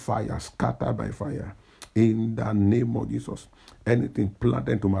receive fire, scattered by fire. In the name of Jesus, anything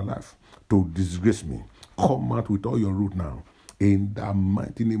planted into my life to disgrace me, come out with all your root now. In the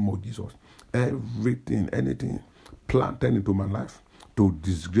mighty name of Jesus, everything, anything planted into my life to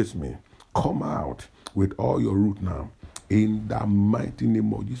disgrace me, come out with all your root now. In the mighty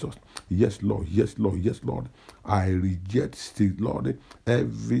name of Jesus. Yes, Lord. Yes, Lord. Yes, Lord. I reject, Lord,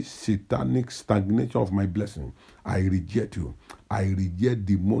 every satanic stagnation of my blessing. I reject you. I reject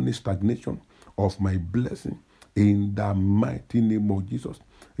demonic stagnation of my blessing. In the mighty name of Jesus.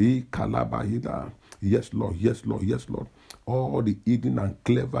 Yes, Lord. Yes, Lord. Yes, Lord. All the hidden and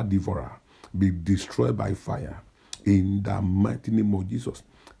clever devourer be destroyed by fire. In the mighty name of Jesus.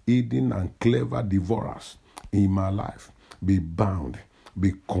 Hidden and clever devourers in my life be bound,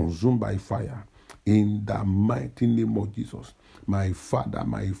 be consumed by fire. In the mighty name of Jesus. My Father,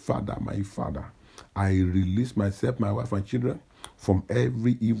 my Father, my Father, I release myself, my wife and children from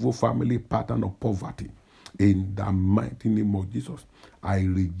every evil family pattern of poverty. In the mighty name of Jesus, I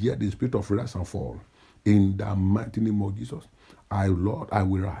reject the spirit of rise and fall. In the mighty name of Jesus, Lord, I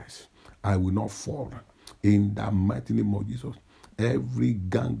will rise. I will not fall. In the mighty name of Jesus, every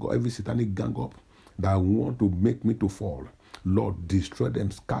satanic gang up that want to make me to fall, Lord, destroy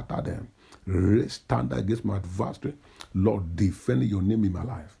them, scatter them, raise stand against my adversary. Lord, defend your name in my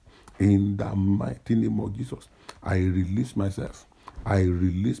life. In the mighty name of Jesus, I release myself. I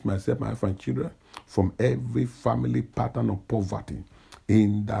release myself, my wife and children, from every family pattern of poverty.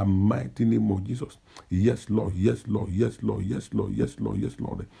 In the mighty name of Jesus. Yes, Lord. Yes, Lord. Yes, Lord. Yes, Lord. Yes, Lord. Yes,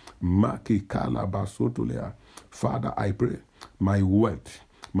 Lord. Father, I pray, my wealth,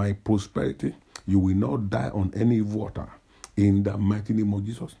 my prosperity, you will not die on any water. In the mighty name of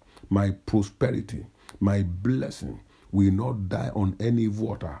Jesus, my prosperity, my blessing will not die on any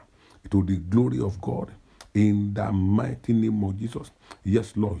water. To the glory of God. In the mighty name of Jesus.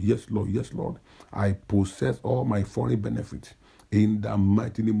 Yes, Lord. Yes, Lord. Yes, Lord. I possess all my foreign benefits. In the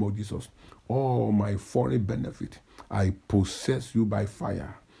mighty name of Jesus. All my foreign benefit, I possess you by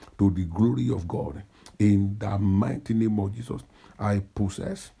fire. To the glory of God. In the mighty name of Jesus. I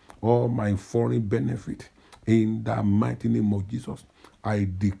possess all my foreign benefit. In the mighty name of Jesus. I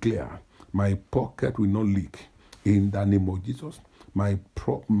declare my pocket will not leak. In the name of Jesus. My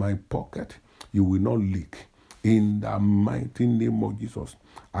pocket, you will not leak. In the mighty name of Jesus,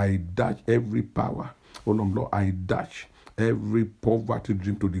 I dash every power. Oh Lord, I dash every poverty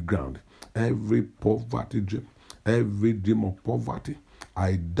dream to the ground. Every poverty dream, every dream of poverty,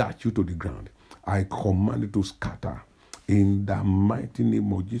 I dash you to the ground. I command it to scatter. In the mighty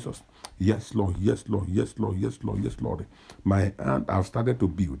name of Jesus. Yes, Lord. Yes, Lord. Yes, Lord. Yes, Lord. Yes, Lord. My hand have started to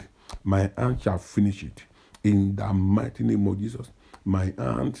build. My hand shall finish it. In the mighty name of Jesus. My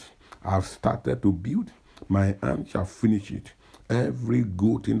hands have started to build. My hand shall finish it. Every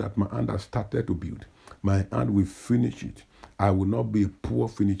good thing that my hand has started to build, my hand will finish it. I will not be a poor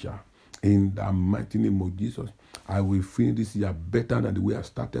finisher. In the mighty name of Jesus, I will finish this year better than the way I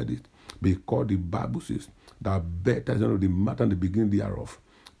started it. Because the Bible says that better is not the matter than the beginning thereof.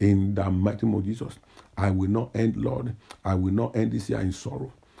 In the mighty name of Jesus, I will not end, Lord. I will not end this year in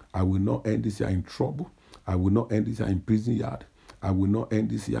sorrow. I will not end this year in trouble. I will not end this year in prison yard. I will not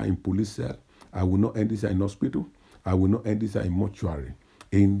end this year in police cell. I will not end this year in hospital. I will not end this year in mortuary.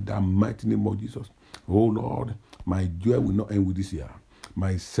 In the mighty name of Jesus. Oh Lord, my joy will not end with this year.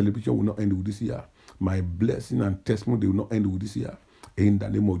 My celebration will not end with this year. My blessing and testimony will not end with this year. In the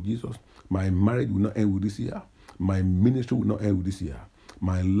name of Jesus. My marriage will not end with this year. My ministry will not end with this year.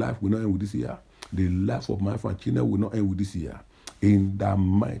 My life will not end with this year. The life of my children will not end with this year. In the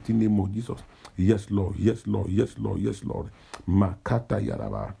mighty name of Jesus. Yes, Lord. Yes, Lord. Yes, Lord. Yes, Lord. Makata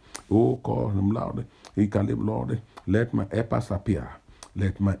yaraba. Oh, call him loud. He can live, Lord. Let my helpers appear.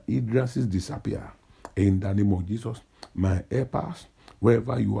 Let my hindrances disappear. In the name of Jesus. My helpers,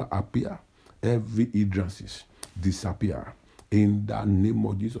 wherever you are, appear. Every hindrances disappear. In the name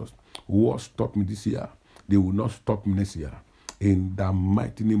of Jesus. What stopped me this year, they will not stop me next year. In the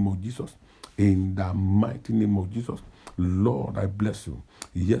mighty name of Jesus. In the mighty name of Jesus. Lord, I bless you.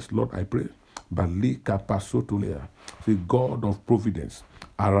 Yes, Lord, I pray. Balika pasotolea. Say, God of providence,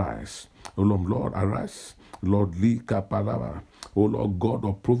 arise. Oh Lord, arise. Lord, lika palava. Oh Lord, God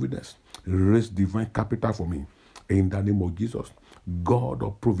of providence, raise divine capital for me. In the name of Jesus. God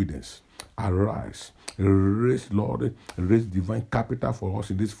of providence, arise. Raise, Lord, raise divine capital for us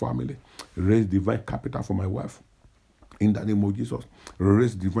in this family. Raise divine capital for my wife. In the name of Jesus,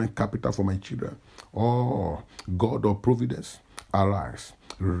 raise divine capital for my children. Oh, God of providence, arise.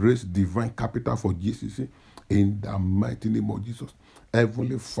 Raise divine capital for GCC. In the mighty name of Jesus.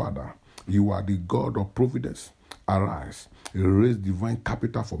 Heavenly Father, you are the God of providence. Arise. Raise divine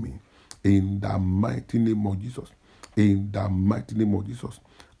capital for me. In the mighty name of Jesus. In the mighty name of Jesus.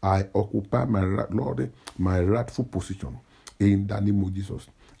 I occupy my rightful position. In the name of Jesus.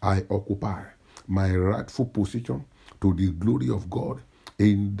 I occupy my rightful position to the glory of God.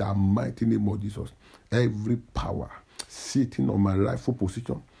 In the mighty name of Jesus. Every power sitting on my rightful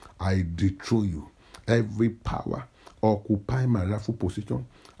position, I dethrone you. Every power occupying my rightful position,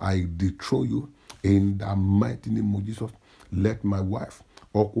 I dethrone you. In the mighty name of Jesus. Let my wife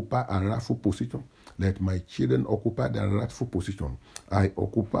occupy a rightful position. Let my children occupy their rightful position. I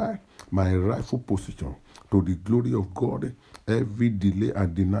occupy my rightful position to the glory of God. Every delay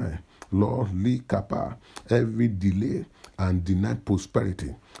and deny, Lord, Kapa, every delay and deny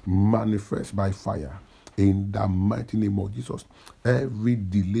prosperity manifest by fire. In the mighty name of Jesus, every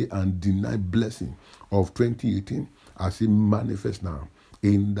delay and deny blessing of 2018, as it manifests now.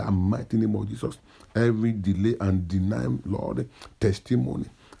 In the mighty name of Jesus, every delay and deny, Lord, testimony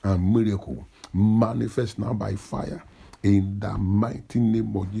and miracle manifest now by fire. In the mighty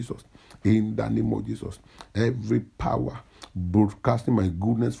name of Jesus. In the name of Jesus. Every power broadcasting my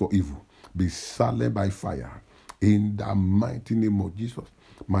goodness for evil be silent by fire. In the mighty name of Jesus.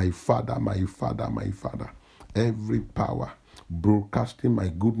 My Father, my Father, my Father. Every power broadcasting my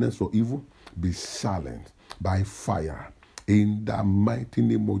goodness for evil be silent by fire. In the mighty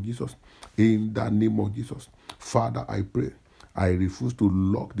name of Jesus. In the name of Jesus. Father, I pray. I refuse to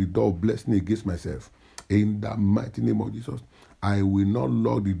lock the door of blessing against myself. In the mighty name of Jesus. I will not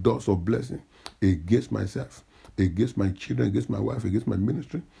lock the doors of blessing against myself, against my children, against my wife, against my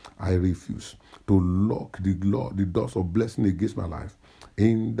ministry. I refuse to lock the doors of blessing against my life.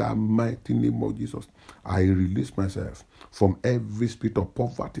 In the mighty name of Jesus, I release myself from every spirit of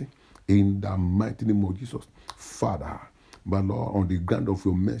poverty. In the mighty name of Jesus, Father, my Lord, on the ground of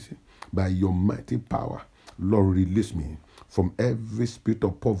your mercy, by your mighty power, Lord, release me from every spirit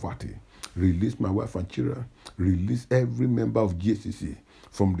of poverty. Release my wife and children. Release every member of GCC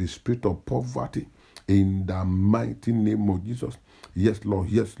from the spirit of poverty. In the mighty name of Jesus. Yes, Lord.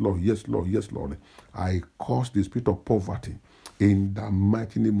 Yes, Lord. Yes, Lord. Yes, Lord. I curse the spirit of poverty. In the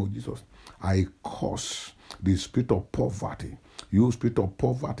mighty name of Jesus. I curse the spirit of poverty. You spirit of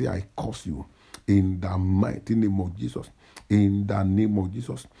poverty, I curse you. In the mighty name of Jesus. In the name of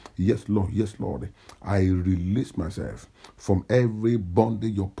Jesus. Yes, Lord. Yes, Lord. I release myself from every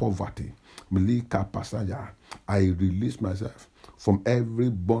bondage of poverty. I release myself from every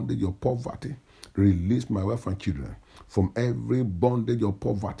bondage of poverty. Release my wife and children from every bondage of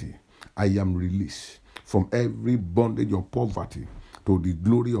poverty. I am released from every bondage of poverty to the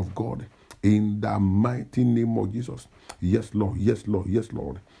glory of God. In the mighty name of Jesus. Yes, Lord. Yes, Lord. Yes,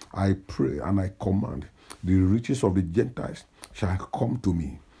 Lord. I pray and I command the riches of the Gentiles shall come to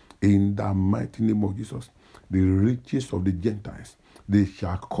me. In the mighty name of Jesus. The riches of the Gentiles, they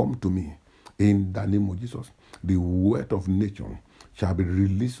shall come to me. In the name of Jesus. The wealth of nature shall be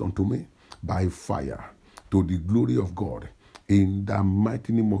released unto me by fire to the glory of God. In the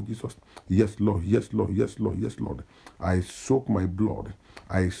mighty name of Jesus. Yes, Lord. Yes, Lord. Yes, Lord. Yes, Lord. I soak my blood.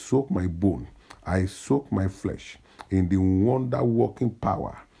 I soak my bone. I soak my flesh in the wonder-working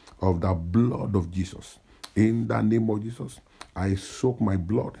power of the blood of Jesus. In the name of Jesus. I soak my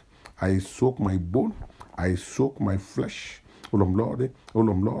blood. I soak my bone. I soak my flesh. Oh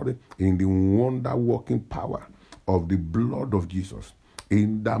Lord, in the wonder-working power of the blood of Jesus.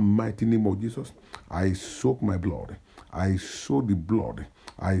 In the mighty name of Jesus, I soak my blood. I soak the blood.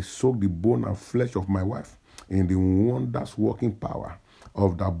 I soak the bone and flesh of my wife in the wonders working power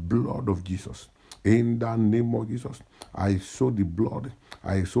of the blood of Jesus. In the name of Jesus, I soak the blood.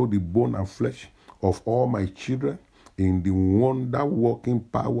 I soak the bone and flesh of all my children in the wonder working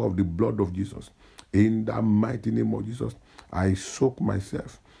power of the blood of Jesus. In the mighty name of Jesus, I soak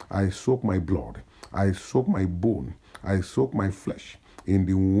myself. I soak my blood. I soak my bone. I soak my flesh in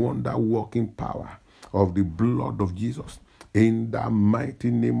the wonder-working power of the blood of Jesus. In the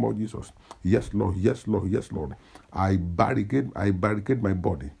mighty name of Jesus. Yes, Lord. Yes, Lord. Yes, Lord. I barricade my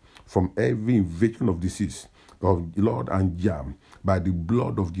body from every invasion of disease, of Lord and germ, by the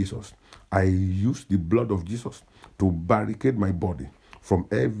blood of Jesus. I use the blood of Jesus to barricade my body from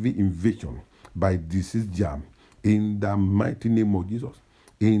every invasion by disease germ. In the mighty name of Jesus.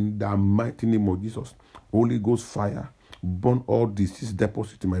 In the mighty name of Jesus. Holy Ghost fire, burn all disease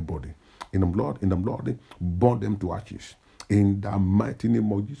deposits in my body. In the blood, burn them to ashes. In the mighty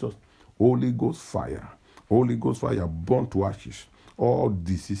name of Jesus. Holy Ghost fire, Holy Ghost fire, burn to ashes all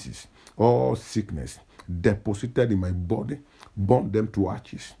diseases, all sickness deposited in my body, burn them to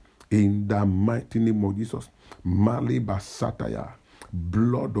ashes. In the mighty name of Jesus, Mali Basataya,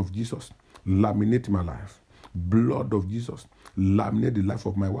 blood of Jesus, laminate my life. Blood of Jesus, laminate the life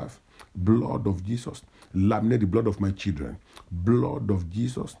of my wife. Blood of Jesus, laminate the blood of my children. Blood of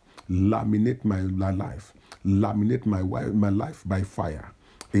Jesus, laminate my life. Laminate my life by fire.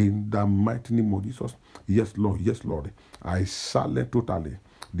 In the mighty name of Jesus. Yes, Lord. Yes, Lord. I silence totally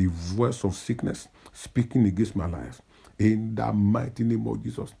the voice of sickness speaking against my life. In the mighty name of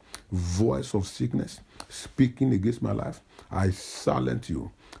Jesus. Voice of sickness speaking against my life. I silence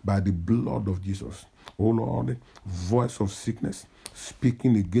you by the blood of Jesus. Oh Lord, voice of sickness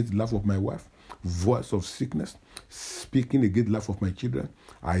speaking against the life of my wife. Voice of sickness speaking against the life of my children.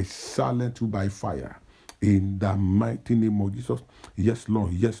 I silence you by fire. In the mighty name of Jesus. Yes,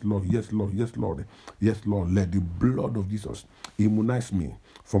 Lord. Yes, Lord. Yes, Lord. Yes, Lord. Yes, Lord. Let the blood of Jesus immunize me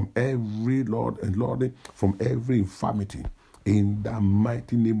from every, Lord, and Lord, from every infirmity. In the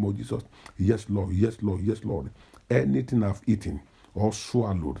mighty name of Jesus. Yes, Lord. Yes, Lord. Yes, Lord. Anything I've eaten or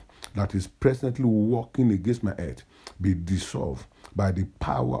swallowed that is presently working against my head be dissolved by the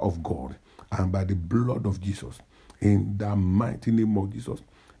power of God and by the blood of Jesus. In the mighty name of Jesus.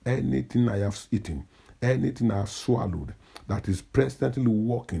 Anything I have eaten, anything I have swallowed that is presently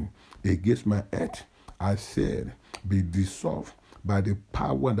working against my head, I said, be dissolved by the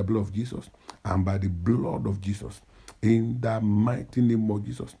power and the blood of Jesus and by the blood of Jesus. In the mighty name of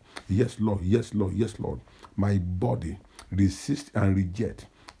Jesus. Yes, Lord. Yes, Lord. Yes, Lord. My body resist and reject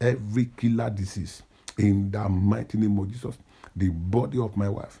every killer disease. In the mighty name of Jesus. The body of my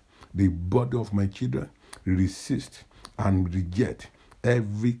wife, the body of my children resist and reject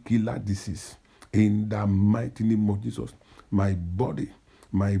every killer disease. In the mighty name of Jesus. My body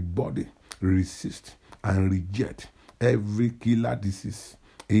resist and reject every killer disease.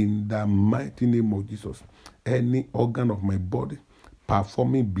 In the mighty name of Jesus. Any organ of my body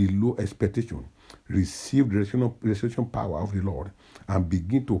performing below expectation, receive the resurrection power of the Lord and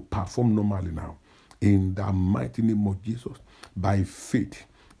begin to perform normally now. In the mighty name of Jesus. By faith,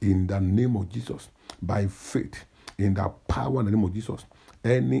 in the name of Jesus. By faith, in the power and the name of Jesus.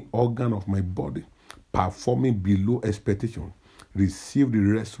 Any organ of my body performing below expectation, receive the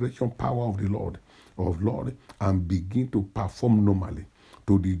resurrection power of the Lord, and begin to perform normally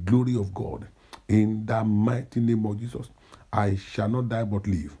to the glory of God. In the mighty name of Jesus. I shall not die but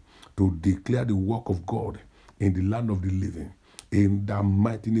live to declare the work of God in the land of the living. In the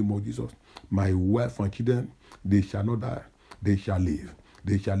mighty name of Jesus. My wife and children, they shall not die, they shall live.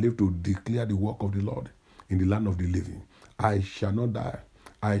 They shall live to declare the work of the Lord in the land of the living. I shall not die,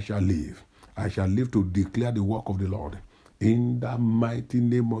 I shall live. I shall live to declare the work of the Lord. In the mighty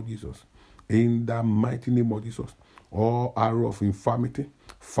name of Jesus. In the mighty name of Jesus. All arrow of infirmity,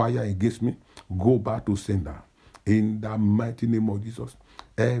 fire against me, go back to sender. In the mighty name of Jesus.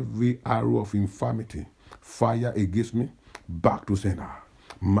 Every arrow of infirmity, fire against me, back to sender.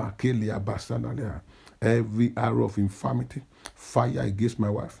 Makelia Basanalia. Every arrow of infirmity, fire against my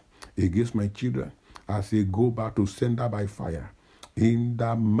wife, against my children, I say go back to sender by fire. In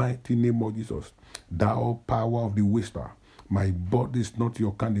the mighty name of Jesus. Thou power of the waster, my body is not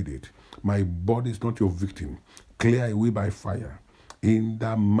your candidate. My body is not your victim. Clear away by fire. In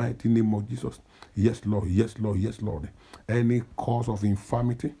the mighty name of Jesus. Yes, Lord. Yes, Lord. Yes, Lord. Any cause of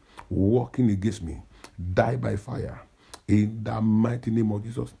infirmity working against me, die by fire. In the mighty name of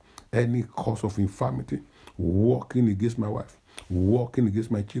Jesus. Any cause of infirmity working against my wife, working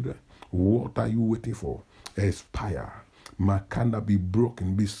against my children, what are you waiting for? Expire. Makanda be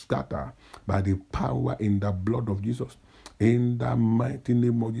broken, be scattered by the power in the blood of Jesus. In the mighty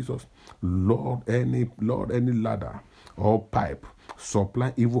name of Jesus. Lord, any ladder or pipe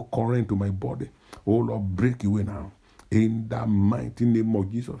supply evil current to my body, oh Lord, break away now. In the mighty name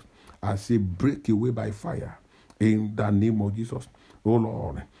of Jesus. I say break away by fire. In the name of Jesus. Oh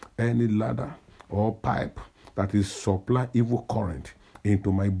Lord, any ladder or pipe that is supply evil current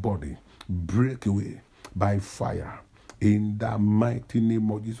into my body, break away by fire. In the mighty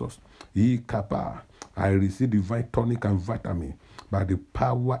name of Jesus. I receive divine tonic and vitamin by the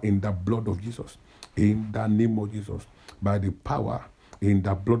power in the blood of Jesus. In the name of Jesus. By the power in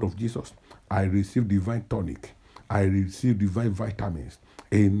the blood of Jesus. I receive divine tonic. I receive divine vitamins.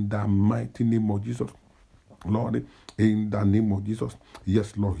 In the mighty name of Jesus. Lord, in the name of Jesus.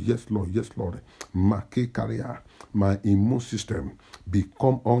 Yes, Lord. Yes, Lord. Yes, Lord. My immune system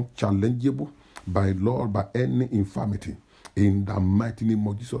become unchallengeable by any infirmity. In the mighty name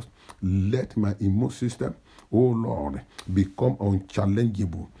of Jesus. Let my immune system, oh Lord, become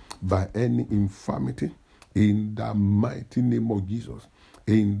unchallengeable by any infirmity. In the mighty name of Jesus.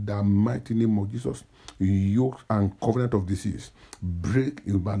 In the mighty name of Jesus. Yoke and covenant of disease break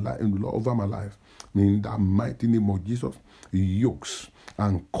in my life, over my life. In the mighty name of Jesus. Yokes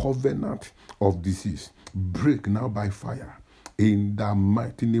and covenant of disease break now by fire. In the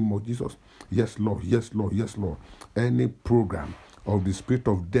mighty name of Jesus. Yes, Lord. Yes, Lord. Yes, Lord. Any program of the spirit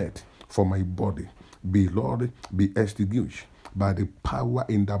of death for my body, be, Lord, be extinguished by the power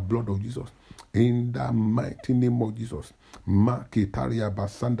in the blood of Jesus. In the mighty name of Jesus. Makitaria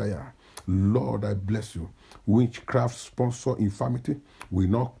Basandaya. Lord, I bless you. Witchcraft sponsor infirmity will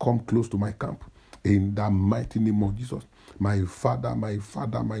not come close to my camp. In the mighty name of Jesus. My Father, my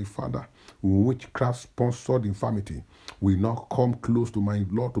Father, my Father, witchcraft sponsored infirmity will not come close to my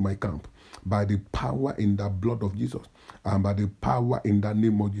Lord, to my camp. By the power in the blood of Jesus and by the power in the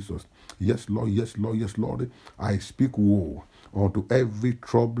name of Jesus. Yes, Lord, yes, Lord, yes, Lord. I speak woe unto every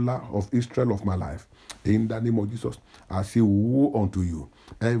troubler of Israel of my life. In the name of Jesus, I say woe unto you.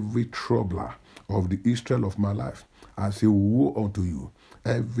 Every troubler of the Israel of my life, I say woe unto you.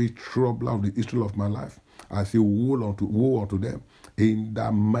 Every troubler of the Israel of my life, I say woe unto them. In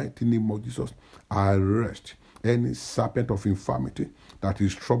the mighty name of Jesus, I arrest any serpent of infirmity that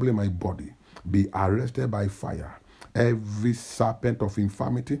is troubling my body, be arrested by fire. Every serpent of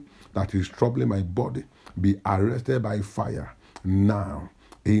infirmity that is troubling my body, be arrested by fire now.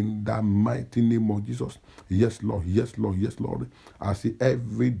 In the mighty name of Jesus. Yes, Lord. Yes, Lord. Yes, Lord. I see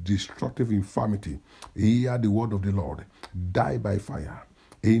every destructive infirmity, hear the word of the Lord, die by fire.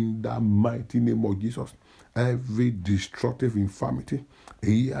 In the mighty name of Jesus. Every destructive infirmity,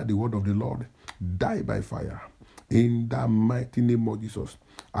 hear the word of the Lord, die by fire. In the mighty name of Jesus.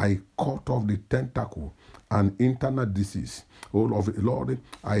 I cut off the tentacle and internal disease. Oh Lord,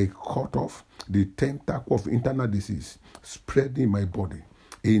 I cut off the tentacle of internal disease spreading my body.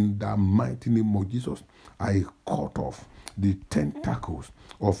 In the mighty name of Jesus, I cut off the tentacles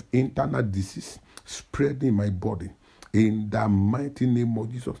of internal disease spreading my body. In the mighty name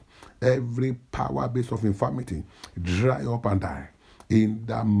of Jesus, every power base of infirmity dry up and die. In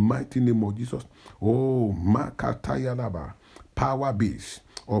the mighty name of Jesus, oh Makatayalaba, power base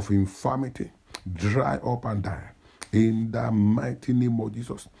of infirmity dry up and die. In the mighty name of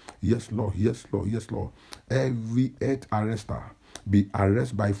Jesus. Yes, Lord. Yes, Lord. Yes, Lord. Every earth arrester be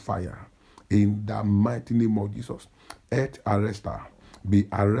arrested by fire. In the mighty name of Jesus. Earth arrester be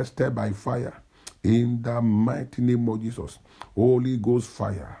arrested by fire. In the mighty name of Jesus. Holy Ghost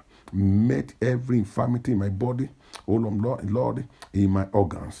fire met every infirmity in my body. Oh Lord, in my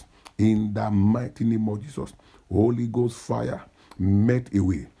organs. In the mighty name of Jesus. Holy Ghost fire met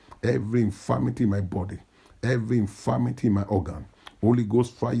away every infirmity in my body. Every infirmity in my organ. Holy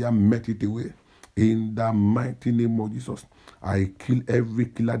Ghost fire met it away. In the mighty name of Jesus. I kill every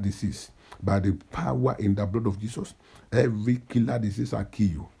killer disease by the power in the blood of Jesus. Every killer disease I kill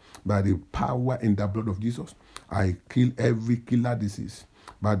you. By the power in the blood of Jesus. I kill every killer disease.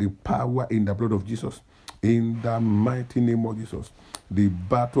 By the power in the blood of Jesus. In the mighty name of Jesus. The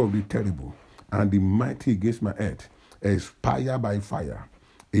battle of the terrible and the mighty against my head expire by fire.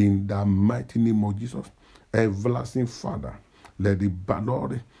 In the mighty name of Jesus. Everlasting Father, let the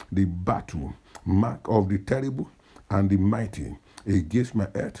Lord, the battle mark of the terrible and the mighty against my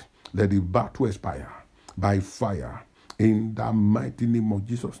head, let the battle expire by fire. In the mighty name of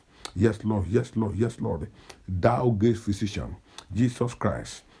Jesus. Yes, Lord. Yes, Lord. Yes, Lord. Thou great physician, Jesus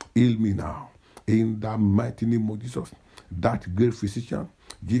Christ, heal me now. In the mighty name of Jesus. That great physician,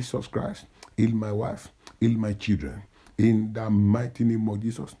 Jesus Christ, heal my wife, heal my children. In the mighty name of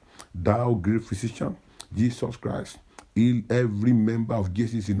Jesus. Thou great physician, Jesus Christ, heal every member of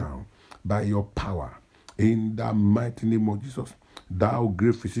JCC now by your power. In the mighty name of Jesus. Thou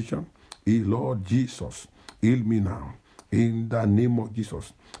great physician, heal, Lord Jesus, heal me now. In the name of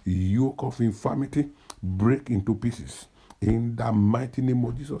Jesus. Yoke of infirmity break into pieces. In the mighty name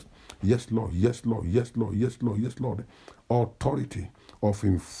of Jesus. Yes, Lord. Yes, Lord. Yes, Lord. Yes, Lord. Yes, Lord. Authority of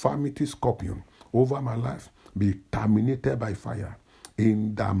infirmity scorpion over my life be terminated by fire.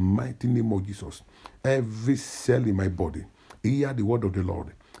 In the mighty name of Jesus. Every cell in my body, hear the word of the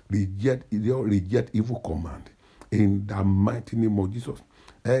Lord. Reject evil command. In the mighty name of Jesus.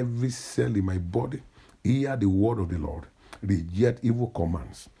 Every cell in my body, hear the word of the Lord. Reject evil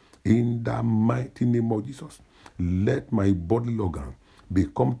commands. In the mighty name of Jesus. Let my bodily organ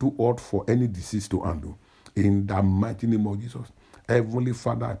become too hot for any disease to handle. In the mighty name of Jesus. Heavenly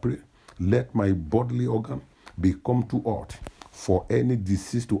Father, I pray, let my bodily organ become too hot for any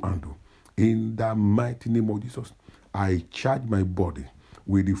disease to handle. In the mighty name of Jesus, I charge my body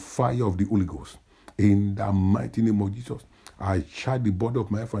with the fire of the Holy Ghost. In the mighty name of Jesus, I charge the body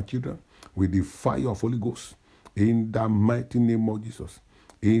of my wife and children with the fire of Holy Ghost. In the mighty name of Jesus.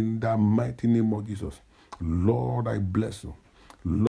 In the mighty name of Jesus. Lord, I bless you.